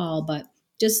in the fall, but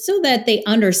just so that they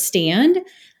understand,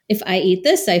 if I eat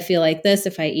this, I feel like this.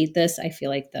 If I eat this, I feel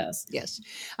like this. Yes.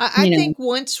 I think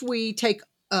once we take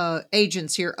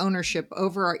agency or ownership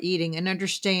over our eating and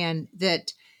understand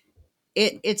that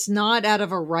it's not out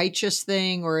of a righteous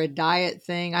thing or a diet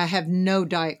thing. I have no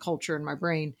diet culture in my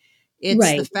brain. It's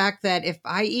the fact that if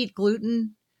I eat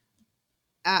gluten,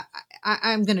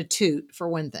 I'm going to toot, for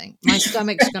one thing. My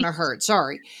stomach's going to hurt.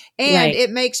 Sorry. And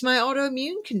it makes my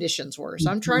autoimmune conditions worse.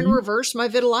 I'm trying to reverse my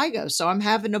vitiligo. So I'm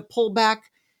having to pull back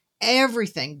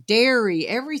everything, dairy,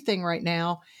 everything right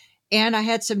now. And I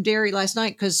had some dairy last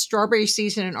night because strawberry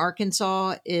season in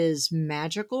Arkansas is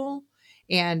magical.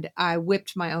 And I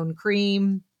whipped my own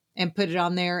cream and put it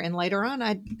on there. And later on,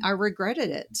 I regretted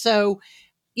it. So,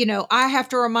 I have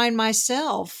to remind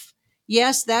myself,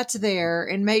 yes, that's there.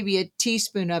 And maybe a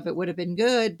teaspoon of it would have been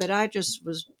good. But I just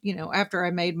was, after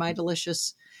I made my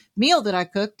delicious meal that I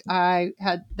cooked, I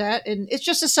had that. And it's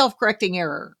just a self-correcting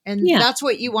error. And that's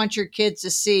what you want your kids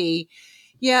to see.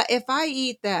 Yeah, if I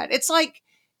eat that,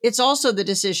 it's also the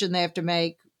decision they have to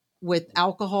make with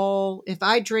alcohol. If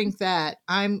I drink that,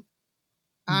 I'm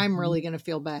really going to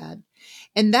feel bad.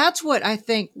 And that's what I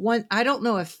think. I don't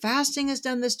know if fasting has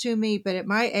done this to me, but at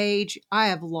my age, I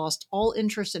have lost all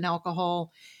interest in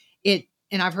alcohol. And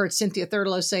I've heard Cynthia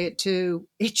Thurlow say it too.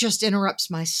 It just interrupts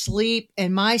my sleep,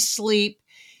 and my sleep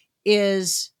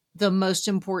is the most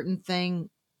important thing,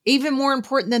 even more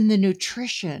important than the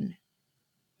nutrition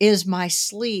is my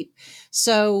sleep.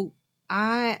 So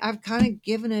I've kind of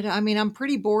given it. I mean, I'm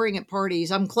pretty boring at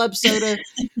parties. I'm club soda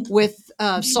with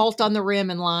salt on the rim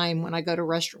and lime when I go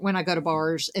to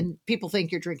bars, and people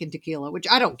think you're drinking tequila, which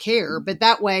I don't care. But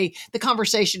that way, the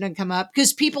conversation doesn't come up,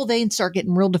 because people then start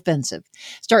getting real defensive,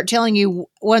 start telling you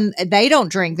when they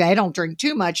don't drink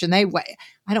too much, and I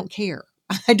don't care.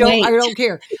 I don't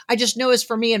care. I just know it's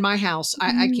for me in my house.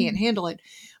 I can't handle it.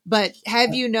 But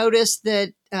have you noticed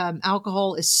that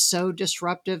alcohol is so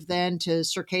disruptive then to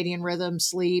circadian rhythm,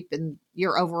 sleep, and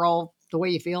your overall, the way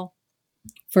you feel?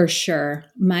 For sure.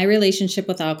 My relationship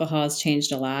with alcohol has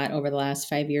changed a lot over the last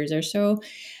 5 years or so.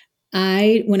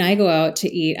 When I go out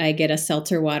to eat, I get a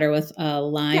seltzer water with a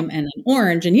lime and an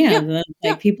orange.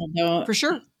 And people don't. For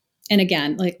sure. And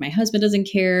again, like my husband doesn't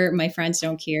care, my friends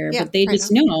don't care, but they just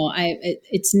know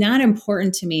it's not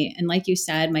important to me. And like you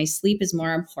said, my sleep is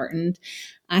more important.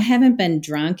 I haven't been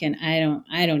drunk, and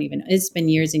I don't even, it's been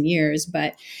years and years,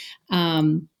 but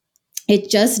it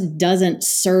just doesn't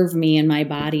serve me in my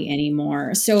body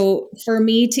anymore. So for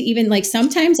me to even, like,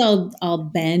 sometimes I'll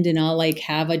bend and I'll like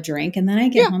have a drink, and then I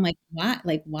get home like, what?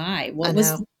 Like, why? What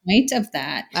was the point of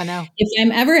that? I know. If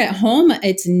I'm ever at home,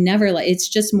 it's never like, it's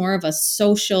just more of a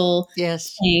social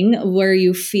thing where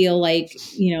you feel like,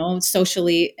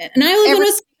 socially, and I live in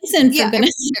Wisconsin, for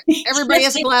goodness sake. Everybody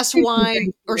has a glass of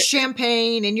wine or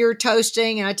champagne, and you're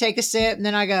toasting, and I take a sip, and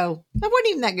then I go, that wasn't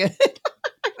even that good.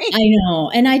 I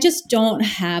know. And I just don't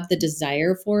have the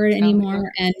desire for it anymore.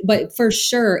 But for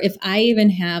sure, if I even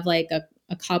have like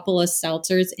a couple of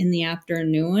seltzers in the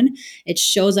afternoon, it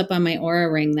shows up on my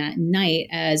Oura ring that night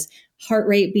as heart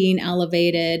rate being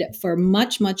elevated for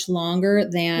much, much longer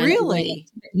than. Really?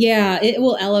 It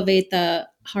will elevate the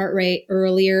heart rate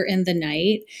earlier in the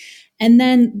night. And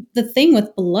then the thing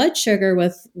with blood sugar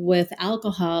with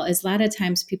alcohol is a lot of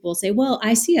times people say, well,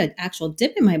 I see an actual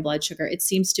dip in my blood sugar. It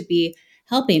seems to be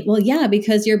helping. Well, yeah,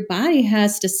 because your body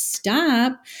has to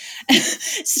stop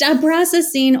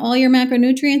processing all your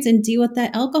macronutrients and deal with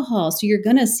that alcohol. So you're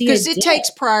going to see a Because it dip. takes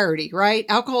priority, right?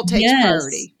 Alcohol takes Yes,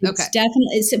 priority. it's Okay.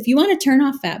 definitely, if you want to turn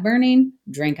off fat burning,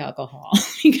 drink alcohol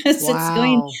because Wow.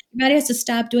 your body has to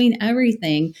stop doing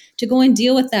everything to go and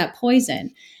deal with that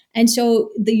poison. And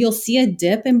so you'll see a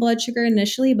dip in blood sugar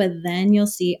initially, but then you'll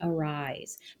see a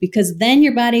rise because then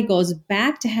your body goes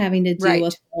back to having to deal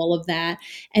with Right. all of that.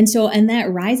 And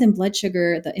that rise in blood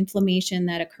sugar, the inflammation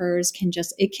that occurs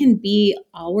it can be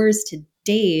hours to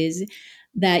days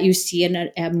that you see an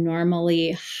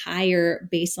abnormally higher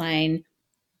baseline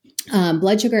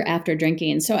blood sugar after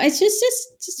drinking. So it's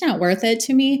just not worth it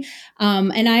to me.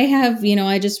 And I have,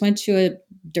 I just went to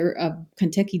a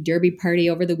Kentucky Derby party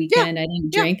over the Yeah. weekend. I didn't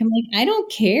Yeah. drink. I'm like, I don't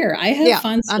care. I have Yeah.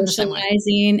 fun I'm the same way.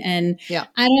 socializing, and Yeah.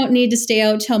 I don't need to stay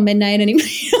out till midnight anymore.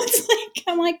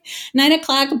 I'm like 9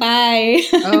 o'clock. Bye.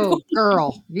 Oh,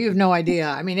 girl, you have no idea.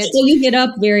 I mean, it's Well, you get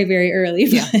up very, very early.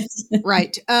 yeah, But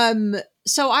right.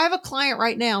 So I have a client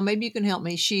right now. Maybe you can help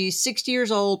me. She's 60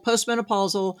 years old,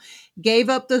 postmenopausal, gave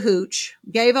up the hooch,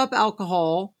 gave up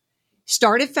alcohol,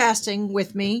 started fasting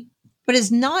with me, but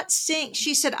is not seeing.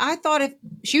 She said, I thought if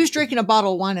she was drinking a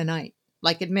bottle of wine a night,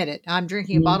 like admit it, I'm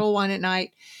drinking a bottle of wine at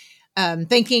night,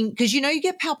 thinking, because you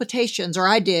get palpitations, or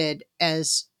I did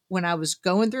as when I was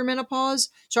going through menopause.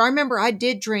 So I remember I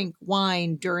did drink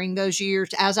wine during those years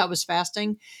as I was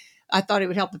fasting. I thought it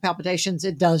would help the palpitations.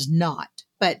 It does not.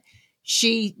 But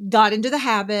she got into the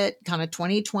habit, kind of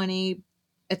 2020,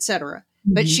 etc.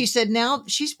 But she said now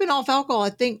she's been off alcohol. I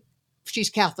think she's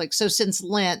Catholic. So since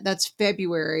Lent, that's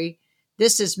February.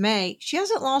 This is May. She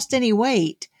hasn't lost any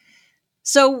weight.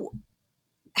 So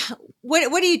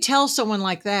what do you tell someone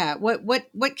like that?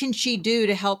 What can she do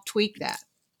to help tweak that?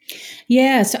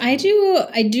 Yeah, so I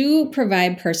do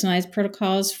provide personalized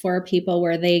protocols for people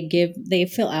where they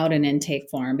fill out an intake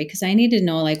form because I need to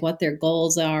know like what their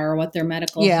goals are, what their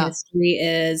medical Yeah. history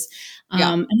is.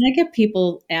 Yeah. And I get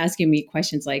people asking me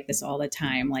questions like this all the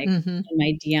time, like Mm-hmm. in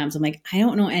my DMs. I'm like, I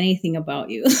don't know anything about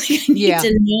you. Like, I need Yeah.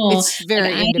 to know, It's like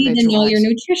very I need to know your individualized.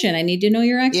 nutrition. I need to know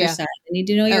your Yeah. exercise. I need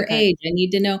to know your Okay. age. I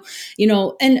need to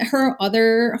know, and her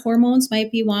other hormones might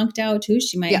be wonked out too.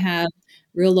 She might Yeah. have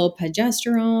real low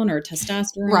progesterone or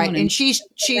testosterone, Right, and and she's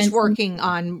working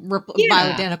on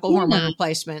yeah, bioidentical hormone yeah,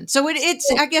 replacement. So it's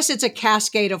so, I guess it's a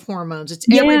cascade of hormones. It's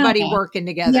yeah, everybody working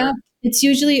yeah. together. It's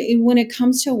usually when it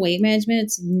comes to weight management,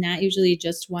 it's not usually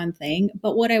just one thing.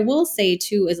 But what I will say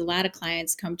too is a lot of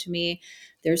clients come to me,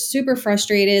 they're super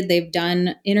frustrated. They've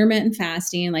done intermittent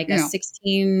fasting, like a Yeah,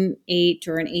 16-8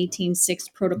 or an 18-6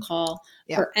 protocol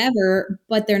yeah, forever,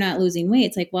 but they're not losing weight.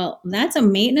 It's like, well, that's a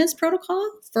maintenance protocol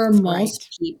for most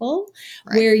right, people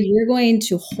right, where you're going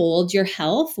to hold your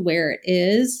health where it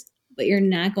is, but you're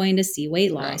not going to see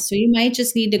weight right. loss. So she might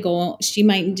just need to go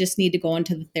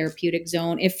into the therapeutic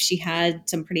zone if she had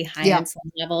some pretty high Yeah,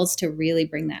 insulin levels to really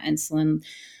bring that insulin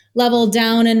level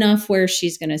down enough where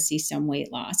she's going to see some weight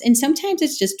loss. And sometimes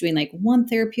it's just doing like one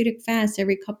therapeutic fast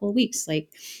every couple of weeks,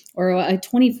 or a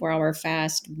 24-hour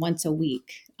fast once a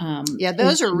week. yeah.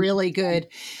 Those are really good.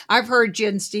 I've heard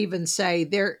Jen Stevens say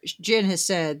there. Jen has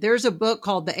said there's a book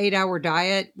called The 8 Hour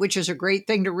Diet, which is a great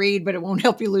thing to read, but it won't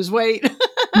help you lose weight.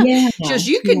 Yeah, She says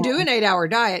you can yeah, do an 8 hour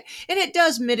diet, and it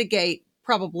does mitigate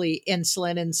probably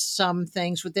insulin and some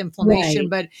things with inflammation. right,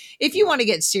 But if you want to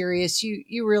get serious,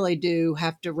 you really do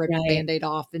have to rip the right. band-aid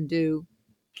off and do,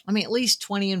 I mean, at least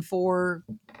 20 and 4,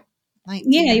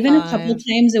 19 Yeah, and even a couple 5.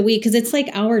 times a week because it's like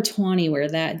hour 20 where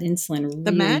that insulin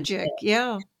The really. magic,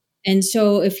 yeah. And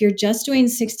so if you're just doing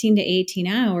 16 to 18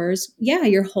 hours, yeah,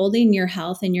 you're holding your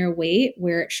health and your weight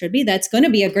where it should be. That's going to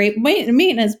be a great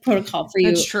maintenance protocol for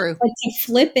That's you. true. But to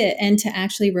flip it and to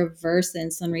actually reverse the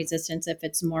insulin resistance, if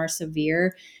it's more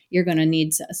severe, you're going to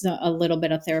need a little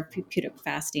bit of therapeutic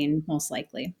fasting, most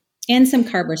likely, and some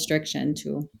carb restriction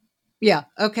too. Yeah.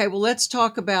 Okay. Well, let's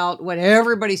talk about what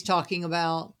everybody's talking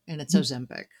about, and it's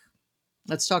Ozempic.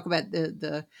 Let's talk about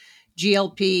the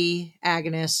GLP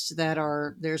agonists that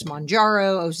are there's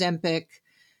Mounjaro, Ozempic,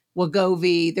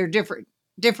 Wegovy. They're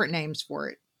different names for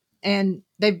it. And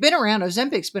they've been around.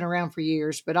 Ozempic's been around for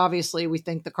years, but obviously we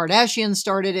think the Kardashians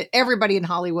started it. Everybody in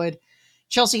Hollywood.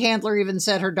 Chelsea Handler even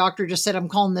said her doctor just said, I'm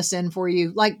calling this in for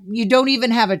you. Like you don't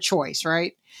even have a choice,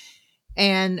 right?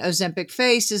 And Ozempic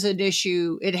face is an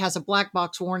issue. It has a black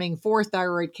box warning for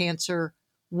thyroid cancer.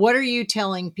 What are you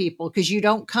telling people? Because you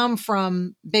don't come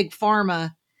from big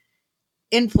pharma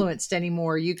influenced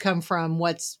anymore. You come from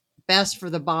what's best for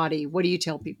the body? What do you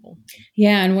tell people?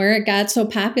 Yeah. And where it got so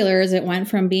popular is it went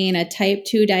from being a type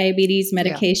 2 diabetes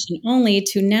medication only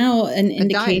to now an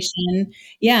indication.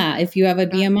 Yeah. If you have a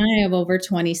BMI of over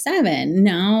 27,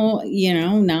 now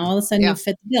all of a sudden you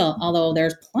fit the bill. Although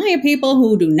there's plenty of people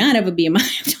who do not have a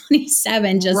BMI of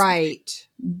 27, just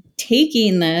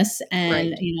taking this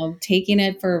and taking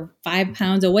it for 5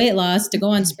 pounds of weight loss to go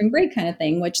on spring break kind of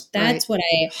thing, which that's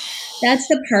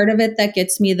the part of it that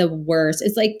gets me the worst.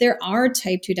 It's like there are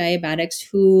type 2 diabetics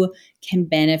who can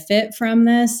benefit from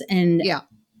this and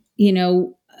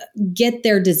get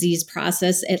their disease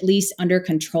process at least under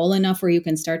control enough where you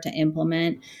can start to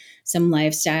implement some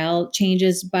lifestyle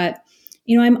changes. But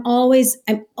I'm always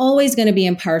going to be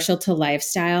impartial to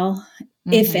lifestyle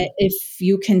if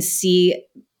you can see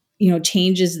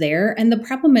changes there. And the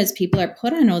problem is people are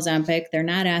put on Ozempic. They're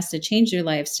not asked to change their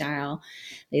lifestyle.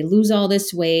 They lose all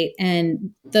this weight.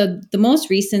 And the most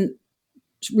recent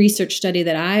research study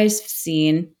that I've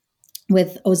seen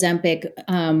with Ozempic,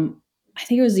 I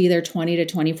think it was either 20 to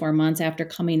 24 months after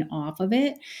coming off of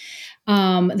it,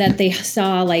 that they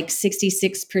saw like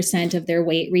 66% of their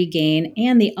weight regain.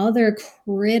 And the other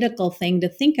critical thing to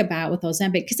think about with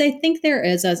Ozempic, because I think there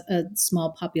is a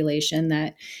small population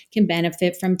that can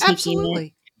benefit from taking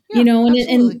it,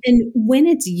 and when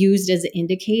it's used as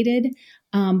indicated.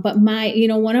 But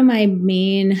one of my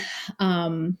main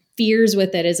fears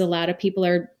with it is a lot of people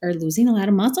are losing a lot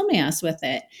of muscle mass with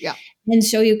it. Yeah. And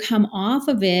so you come off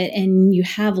of it and you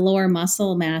have lower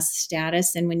muscle mass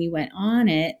status than when you went on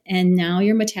it. And now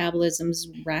your metabolism's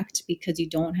wrecked because you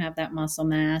don't have that muscle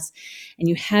mass and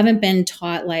you haven't been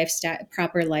taught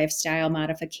proper lifestyle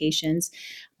modifications.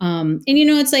 And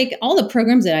it's like all the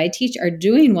programs that I teach are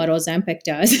doing what Ozempic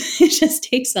does. It just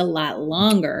takes a lot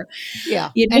longer. Yeah.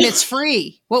 And it's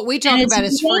free. What we talk about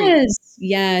is free.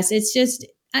 Yes. It's just,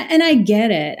 and I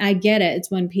get it. It's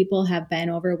when people have been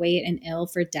overweight and ill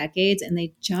for decades and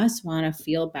they just want to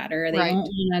feel better. They don't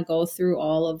want to go through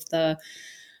all of the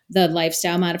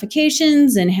lifestyle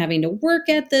modifications and having to work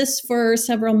at this for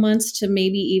several months to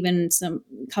maybe even some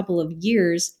couple of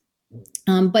years.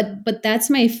 But that's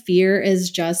my fear,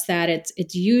 is just that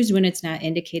it's used when it's not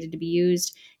indicated to be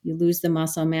used. You lose the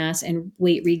muscle mass, and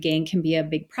weight regain can be a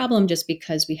big problem just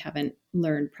because we haven't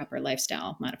learned proper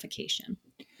lifestyle modification.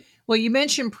 Well, you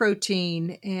mentioned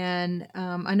protein, and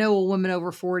I know a woman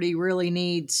over 40 really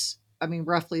needs,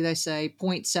 roughly they say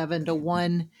 0.7 to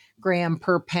 1 gram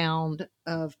per pound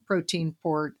of protein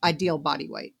for ideal body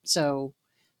weight. So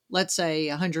let's say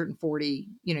 140,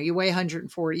 you weigh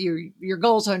 140, your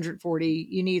goal's 140,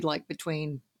 you need like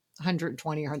between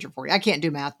 120 or 140. I can't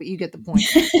do math, but you get the point.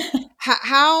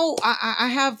 I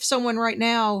have someone right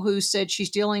now who said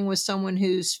she's dealing with someone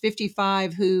who's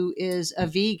 55 who is a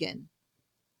vegan.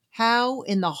 How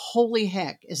in the holy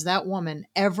heck is that woman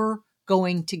ever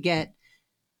going to get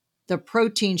the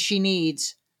protein she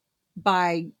needs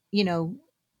by,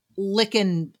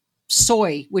 licking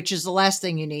soy, which is the last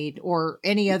thing you need, or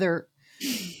any other,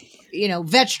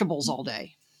 vegetables all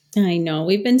day? I know.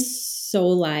 We've been so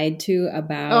lied to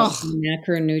about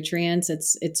macronutrients.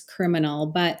 It's criminal.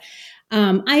 But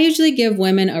I usually give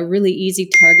women a really easy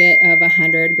target of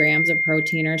 100 grams of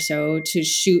protein or so to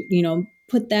shoot,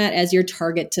 put that as your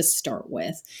target to start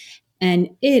with.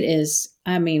 And it is,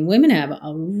 women have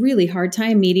a really hard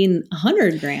time meeting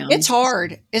 100 grams. It's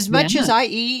hard. As much as I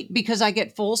eat, because I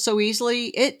get full so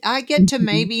easily, I get to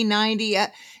maybe 90,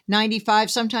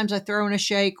 95. Sometimes I throw in a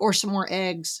shake or some more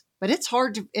eggs, but it's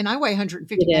hard to, and I weigh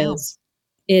 150 pounds.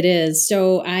 It is.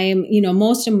 So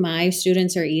most of my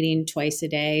students are eating twice a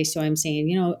day. So I'm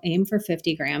saying, aim for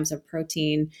 50 grams of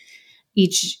protein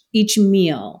each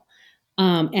meal.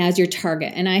 As your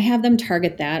target. And I have them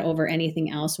target that over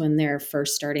anything else when they're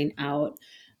first starting out.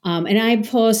 And I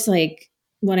post like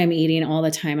what I'm eating all the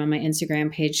time on my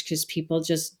Instagram page because people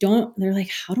just they're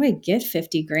like, how do I get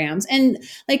 50 grams? And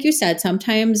like you said,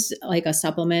 sometimes like a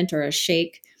supplement or a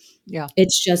shake,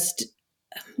 it's just,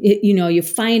 you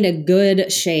find a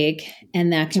good shake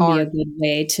and that can be a good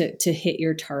way to hit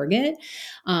your target.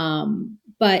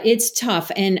 But it's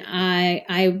tough. And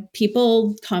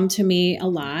people come to me a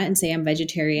lot and say, I'm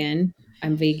vegetarian,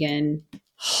 I'm vegan,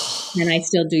 and I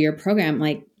still do your program.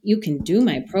 Like, you can do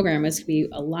my program. It's going to be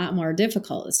a lot more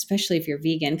difficult, especially if you're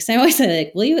vegan. Because I always say,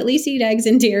 like, will you at least eat eggs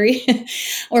and dairy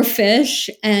or fish?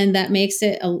 And that makes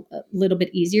it a little bit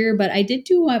easier. But I did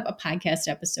do a podcast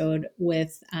episode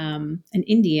with an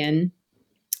Indian.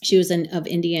 She was of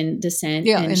Indian descent.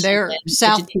 Yeah, and they're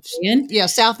South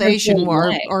Asian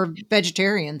or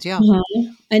vegetarians. Yeah.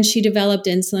 And she developed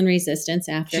insulin resistance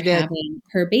after having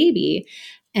her baby.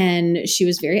 And she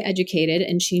was very educated,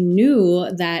 and she knew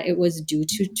that it was due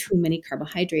to too many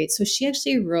carbohydrates. So she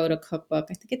actually wrote a cookbook.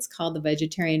 I think it's called The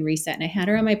Vegetarian Reset. And I had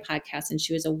her on my podcast, and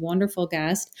she was a wonderful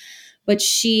guest. But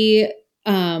she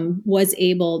was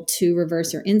able to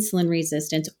reverse her insulin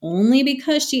resistance only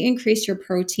because she increased her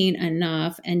protein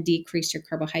enough and decreased her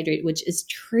carbohydrate, which is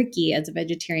tricky as a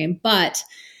vegetarian. But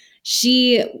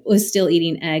she was still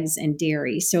eating eggs and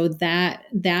dairy, so that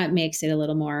makes it a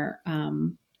little more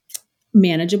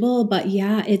manageable. But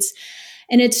yeah, it's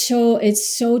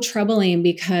so troubling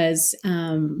because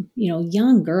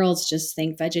young girls just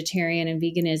think vegetarian and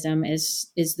veganism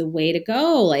is the way to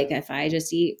go. Like, if I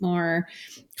just eat more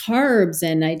carbs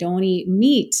and I don't eat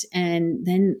meat, and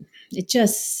then it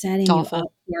just setting you up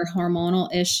for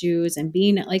hormonal issues and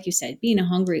being, like you said, being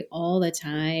hungry all the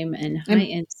time and high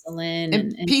insulin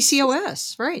and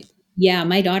PCOS, right? Yeah,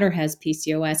 my daughter has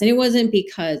PCOS, and it wasn't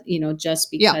because, just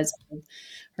because of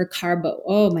her carb, but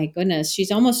oh my goodness,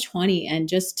 she's almost 20, and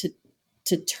just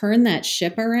to turn that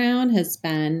ship around has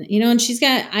been, and she's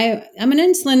got, I'm an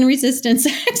insulin resistance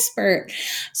expert.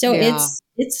 So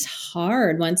it's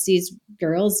hard once these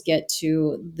girls get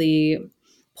to the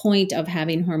point of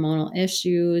having hormonal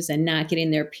issues and not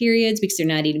getting their periods because they're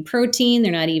not eating protein,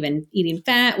 they're not even eating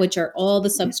fat, which are all the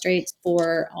substrates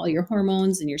for all your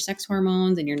hormones and your sex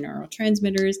hormones and your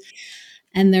neurotransmitters.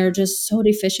 And they're just so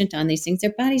deficient on these things.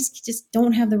 Their bodies just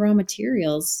don't have the raw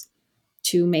materials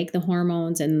to make the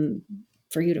hormones and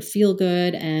for you to feel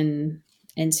good. And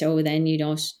so then you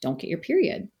don't get your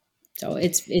period. So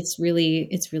it's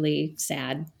really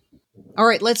sad. All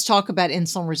right, let's talk about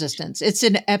insulin resistance. It's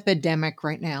an epidemic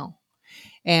right now.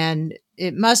 And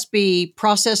it must be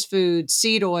processed food,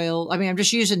 seed oil. I mean, I'm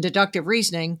just using deductive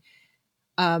reasoning.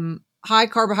 High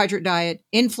carbohydrate diet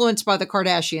influenced by the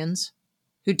Kardashians,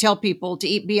 who tell people to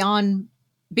eat beyond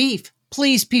beef.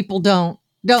 Please, people, don't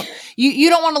you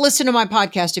don't want to listen to my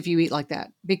podcast if you eat like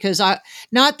that, because I'm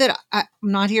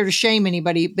not here to shame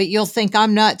anybody, but you'll think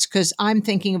I'm nuts because I'm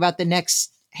thinking about the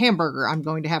next hamburger I'm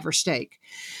going to have or steak.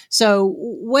 So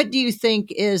what do you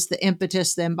think is the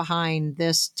impetus then behind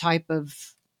this type of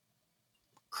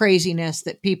craziness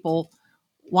that people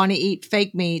want to eat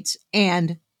fake meats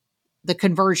and the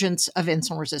convergence of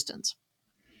insulin resistance?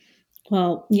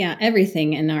 Well, yeah,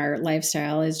 everything in our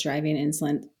lifestyle is driving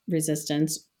insulin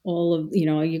resistance. All of,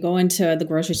 you go into the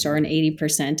grocery store and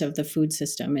 80% of the food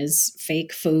system is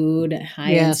fake food,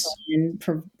 high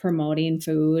insulin promoting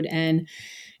food. And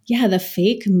yeah, the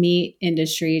fake meat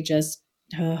industry just,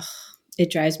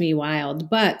 it drives me wild.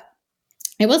 But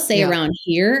I will say around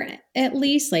here, at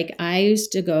least, like I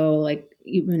used to go, like,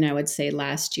 even I would say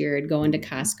last year, I'd go into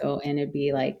Costco and it'd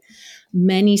be like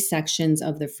many sections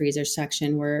of the freezer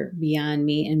section were Beyond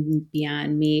Meat and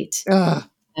Beyond Meat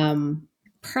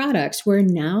products, where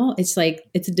now it's like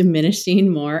it's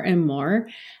diminishing more and more.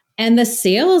 And the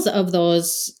sales of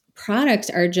those products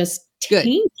are just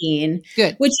tanking,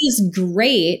 which is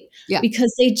great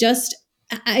because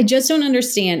I just don't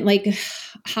understand, like,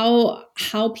 how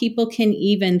people can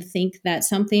even think that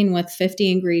something with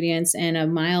 50 ingredients and a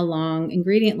mile long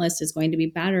ingredient list is going to be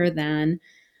better than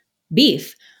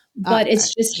beef. But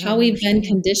it's just how we've been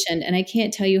conditioned. And I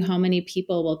can't tell you how many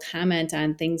people will comment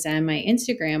on things on my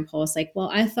Instagram posts like, well,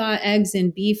 I thought eggs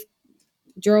and beef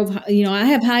I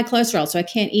have high cholesterol, so I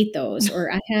can't eat those.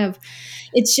 Or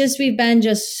it's just, we've been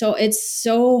just it's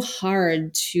so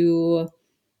hard to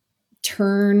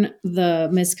turn the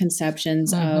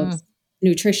misconceptions of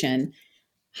nutrition.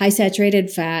 High saturated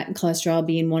fat and cholesterol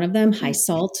being one of them, high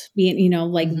salt being,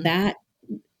 that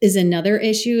is another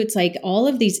issue. It's like all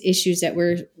of these issues that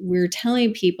we're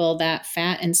telling people that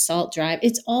fat and salt drive,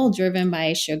 it's all driven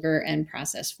by sugar and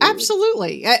processed food.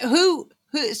 Absolutely. Who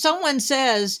someone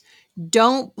says,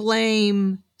 don't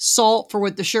blame salt for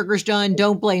what the sugar's done.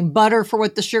 Don't blame butter for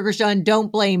what the sugar's done.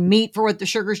 Don't blame meat for what the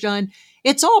sugar's done.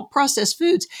 It's all processed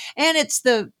foods. And it's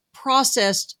the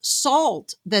processed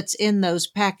salt that's in those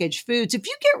packaged foods.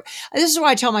 This is why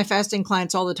I tell my fasting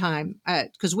clients all the time,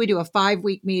 because we do a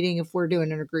 5-week meeting if we're doing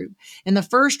it in a group. In the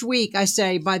first week, I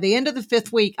say, by the end of the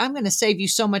 5th week, I'm going to save you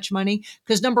so much money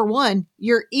because number one,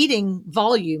 your eating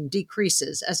volume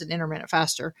decreases as an intermittent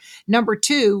faster. Number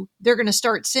two, they're going to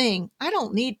start saying, I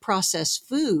don't need processed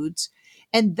foods.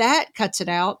 And that cuts it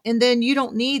out. And then you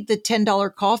don't need the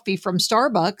 $10 coffee from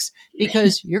Starbucks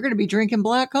because you're going to be drinking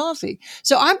black coffee.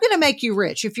 So I'm going to make you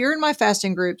rich. If you're in my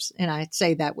fasting groups, and I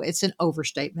say that way, it's an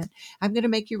overstatement. I'm going to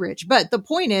make you rich. But the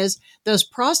point is, those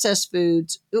processed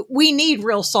foods, we need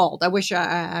real salt. I wish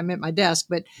I'm at my desk,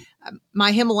 but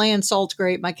my Himalayan salt's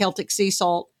great. My Celtic sea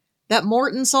salt, that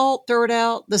Morton salt, throw it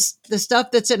out. The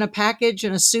stuff that's in a package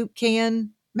in a soup can,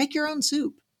 make your own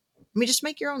soup. I mean, just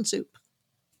make your own soup.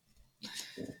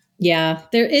 Yeah,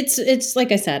 it's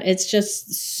like I said, it's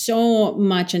just so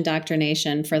much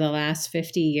indoctrination for the last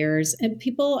 50 years. And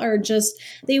people are just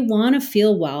they want to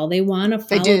feel well. They want to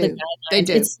They follow the do. They guidelines.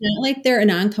 do. It's not like they're They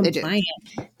do. non-compliant.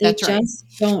 They That's right. just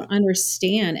don't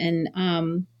understand.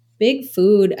 And big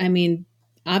food, I mean,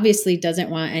 obviously doesn't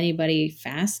want anybody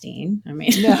fasting. I mean,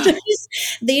 No.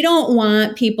 they don't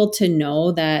want people to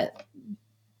know that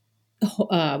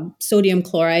sodium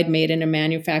chloride made in a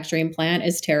manufacturing plant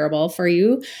is terrible for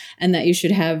you and that you should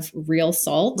have real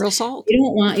salt. Real salt. They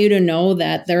don't want you to know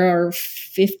that there are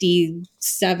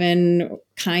 57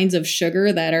 kinds of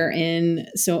sugar that are in,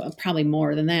 so probably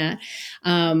more than that,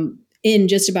 in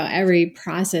just about every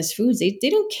processed foods. They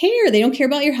don't care. They don't care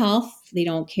about your health. They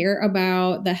don't care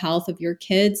about the health of your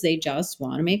kids. They just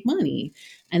want to make money.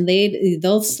 And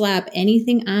they'll slap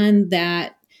anything on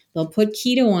that. They'll put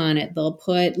keto on it. They'll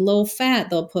put low fat.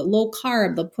 They'll put low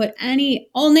carb. They'll put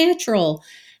all natural,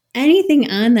 anything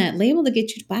on that label to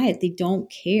get you to buy it. They don't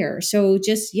care. So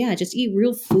just eat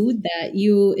real food that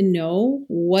you know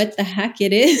what the heck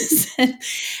it is,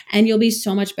 and you'll be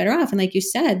so much better off. And like you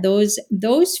said, those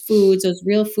foods, those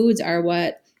real foods, are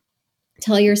what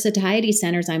tell your satiety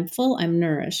centers, I'm full, I'm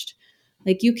nourished.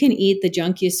 Like you can eat the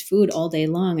junkiest food all day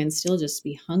long and still just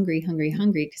be hungry, hungry,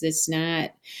 hungry because it's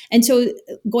not. And so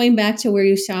going back to where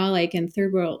you saw like in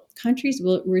third world countries,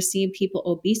 we're seeing people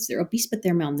obese. They're obese, but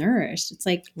they're malnourished. It's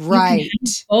like you can have Right.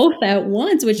 both at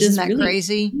once, which Isn't is that really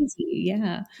crazy?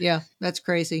 Yeah. Yeah, that's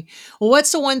crazy. Well,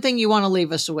 what's the one thing you want to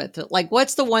leave us with? Like,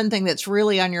 what's the one thing that's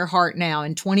really on your heart now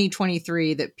in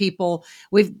 2023 that people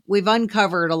we've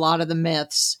uncovered a lot of the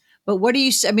myths, but what do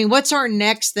you? I mean, what's our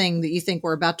next thing that you think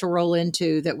we're about to roll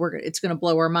into that it's going to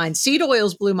blow our mind? Seed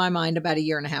oils blew my mind about a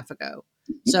year and a half ago,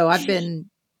 so I've been,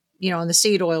 on the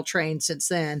seed oil train since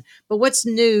then. But what's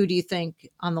new? Do you think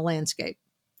on the landscape?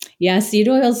 Yeah, seed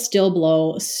oils still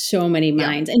blow so many Yeah,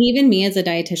 minds. And even me as a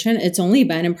dietitian, it's only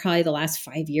been in probably the last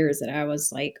 5 years that I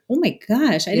was like, oh my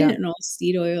gosh, I yeah. didn't know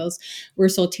seed oils were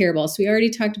so terrible. So we already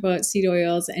talked about seed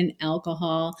oils and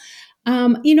alcohol.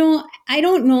 I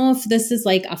don't know if this is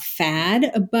like a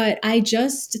fad, but I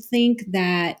just think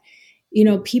that,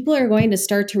 people are going to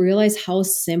start to realize how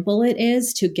simple it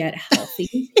is to get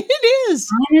healthy. It is.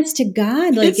 Honest to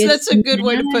God, like That's a good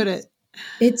way to put it.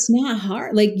 it's not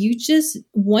hard. Like you just,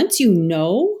 once you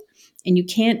know, and you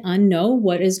can't unknow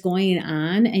what is going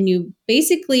on, and you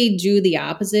basically do the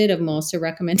opposite of most of the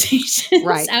recommendations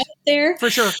Right. out there. For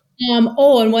sure. And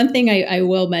one thing I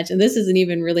will mention, this isn't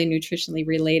even really nutritionally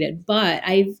related, but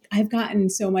I've gotten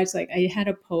so much, like I had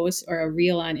a post or a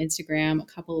reel on Instagram a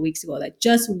couple of weeks ago that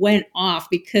just went off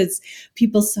because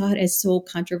people saw it as so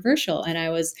controversial. And I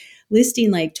was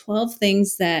listing like 12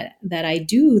 things that I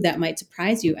do that might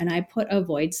surprise you. And I put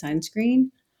avoid sunscreen.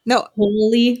 No,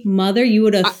 Holy mother, you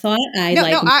would have thought I no,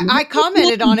 like no. I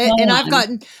commented on it, and I've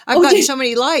gotten Okay. so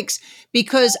many likes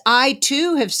because I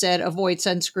too have said avoid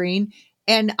sunscreen,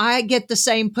 and I get the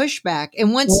same pushback.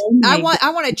 And once Oh my God.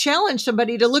 I want to challenge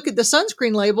somebody to look at the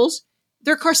sunscreen labels.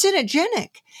 They're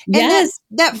carcinogenic, and Yes.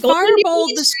 that Go on the fireball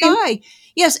the extreme. sky.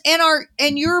 Yes,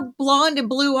 and your blonde and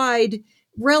blue eyed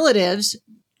relatives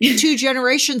 2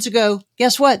 generations ago.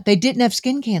 Guess what? They didn't have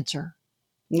skin cancer.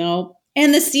 No.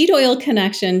 And the seed oil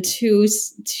connection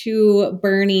to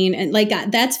burning, and like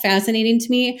that's fascinating to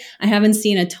me. I haven't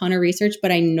seen a ton of research,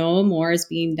 but I know more is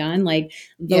being done. Like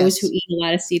those who Yes, eat a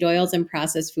lot of seed oils and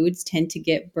processed foods tend to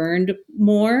get burned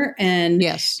more and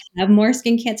yes, have more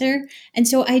skin cancer. And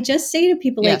so I just say to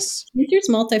people, like, yes. cancer's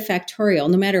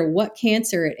multifactorial, no matter what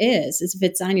cancer it is. If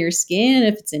it's on your skin,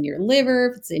 if it's in your liver,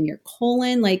 if it's in your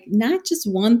colon, like not just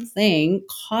one thing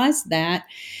caused that.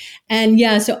 And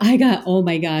yeah, so oh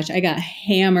my gosh, I got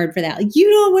hammered for that. Like, you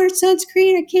don't wear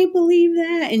sunscreen. I can't believe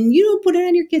that. And you don't put it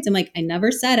on your kids. I'm like, I never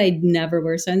said I'd never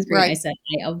wear sunscreen. I Right, said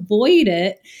I avoid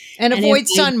it. and And if avoid I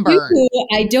do, sunburn.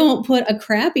 I don't put a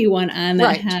crappy one on that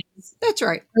Right. has That's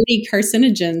right. 30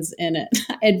 carcinogens in it.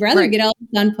 I'd rather Right. get out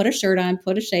the sun, put a shirt on,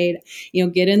 put a shade,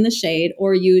 get in the shade,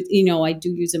 or I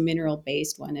do use a mineral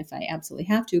based one if I absolutely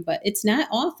have to, but it's not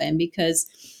often because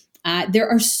there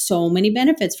are so many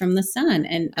benefits from the sun.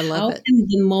 And I love how it. can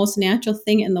the most natural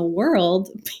thing in the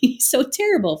world be so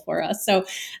terrible for us? So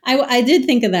I did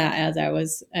think of that as I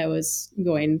was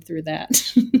going through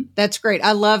that. That's great.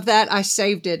 I love that. I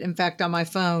saved it, in fact, on my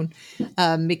phone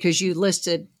because you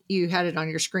had it on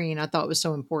your screen. I thought it was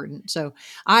so important. So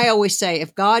I always say,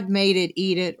 if God made it,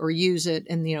 eat it or use it.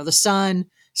 And, the sun,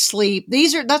 sleep,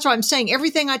 that's what I'm saying.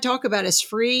 Everything I talk about is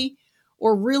free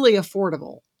or really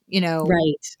affordable.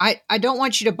 Right. I don't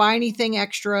want you to buy anything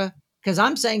extra because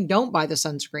I'm saying don't buy the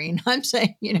sunscreen. I'm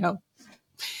saying, now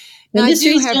I do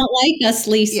Industries have, don't like us,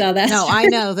 yeah, Lisa. That's no, I for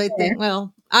know they think, sure.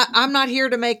 well, I'm not here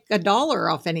to make a dollar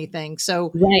off anything.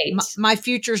 So Right. my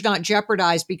future's not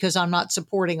jeopardized because I'm not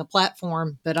supporting a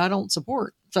platform that I don't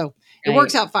support. So it Right.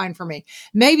 works out fine for me.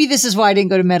 Maybe this is why I didn't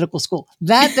go to medical school.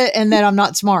 And that I'm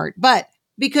not smart, but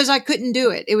because I couldn't do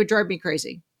it, it would drive me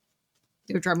crazy.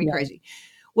 It would drive me crazy.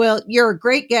 Well, you're a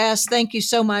great guest. Thank you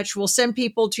so much. We'll send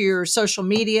people to your social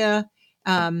media,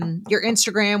 your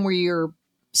Instagram, where you're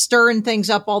stirring things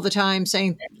up all the time,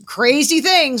 saying crazy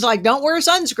things like don't wear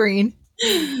sunscreen.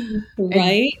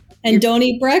 Right. And don't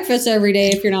eat breakfast every day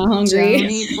if you're not hungry. Don't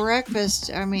eat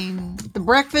breakfast. I mean, the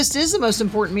breakfast is the most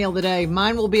important meal today.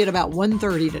 Mine will be at about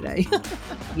 1:30 today.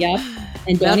 Yep.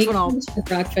 And don't That's eat when I'll- lunch for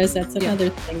breakfast. That's another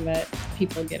thing that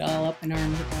people get all up in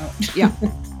arms about. Yeah.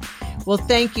 Well,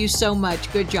 thank you so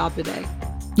much. Good job today.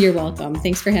 You're welcome.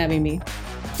 Thanks for having me.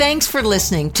 Thanks for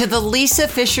listening to the Lisa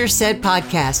Fisher Said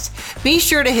podcast. Be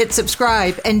sure to hit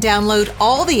subscribe and download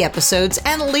all the episodes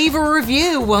and leave a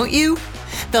review, won't you?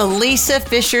 The Lisa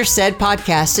Fisher Said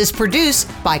podcast is produced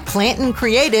by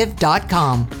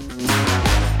ClantonCreative.com.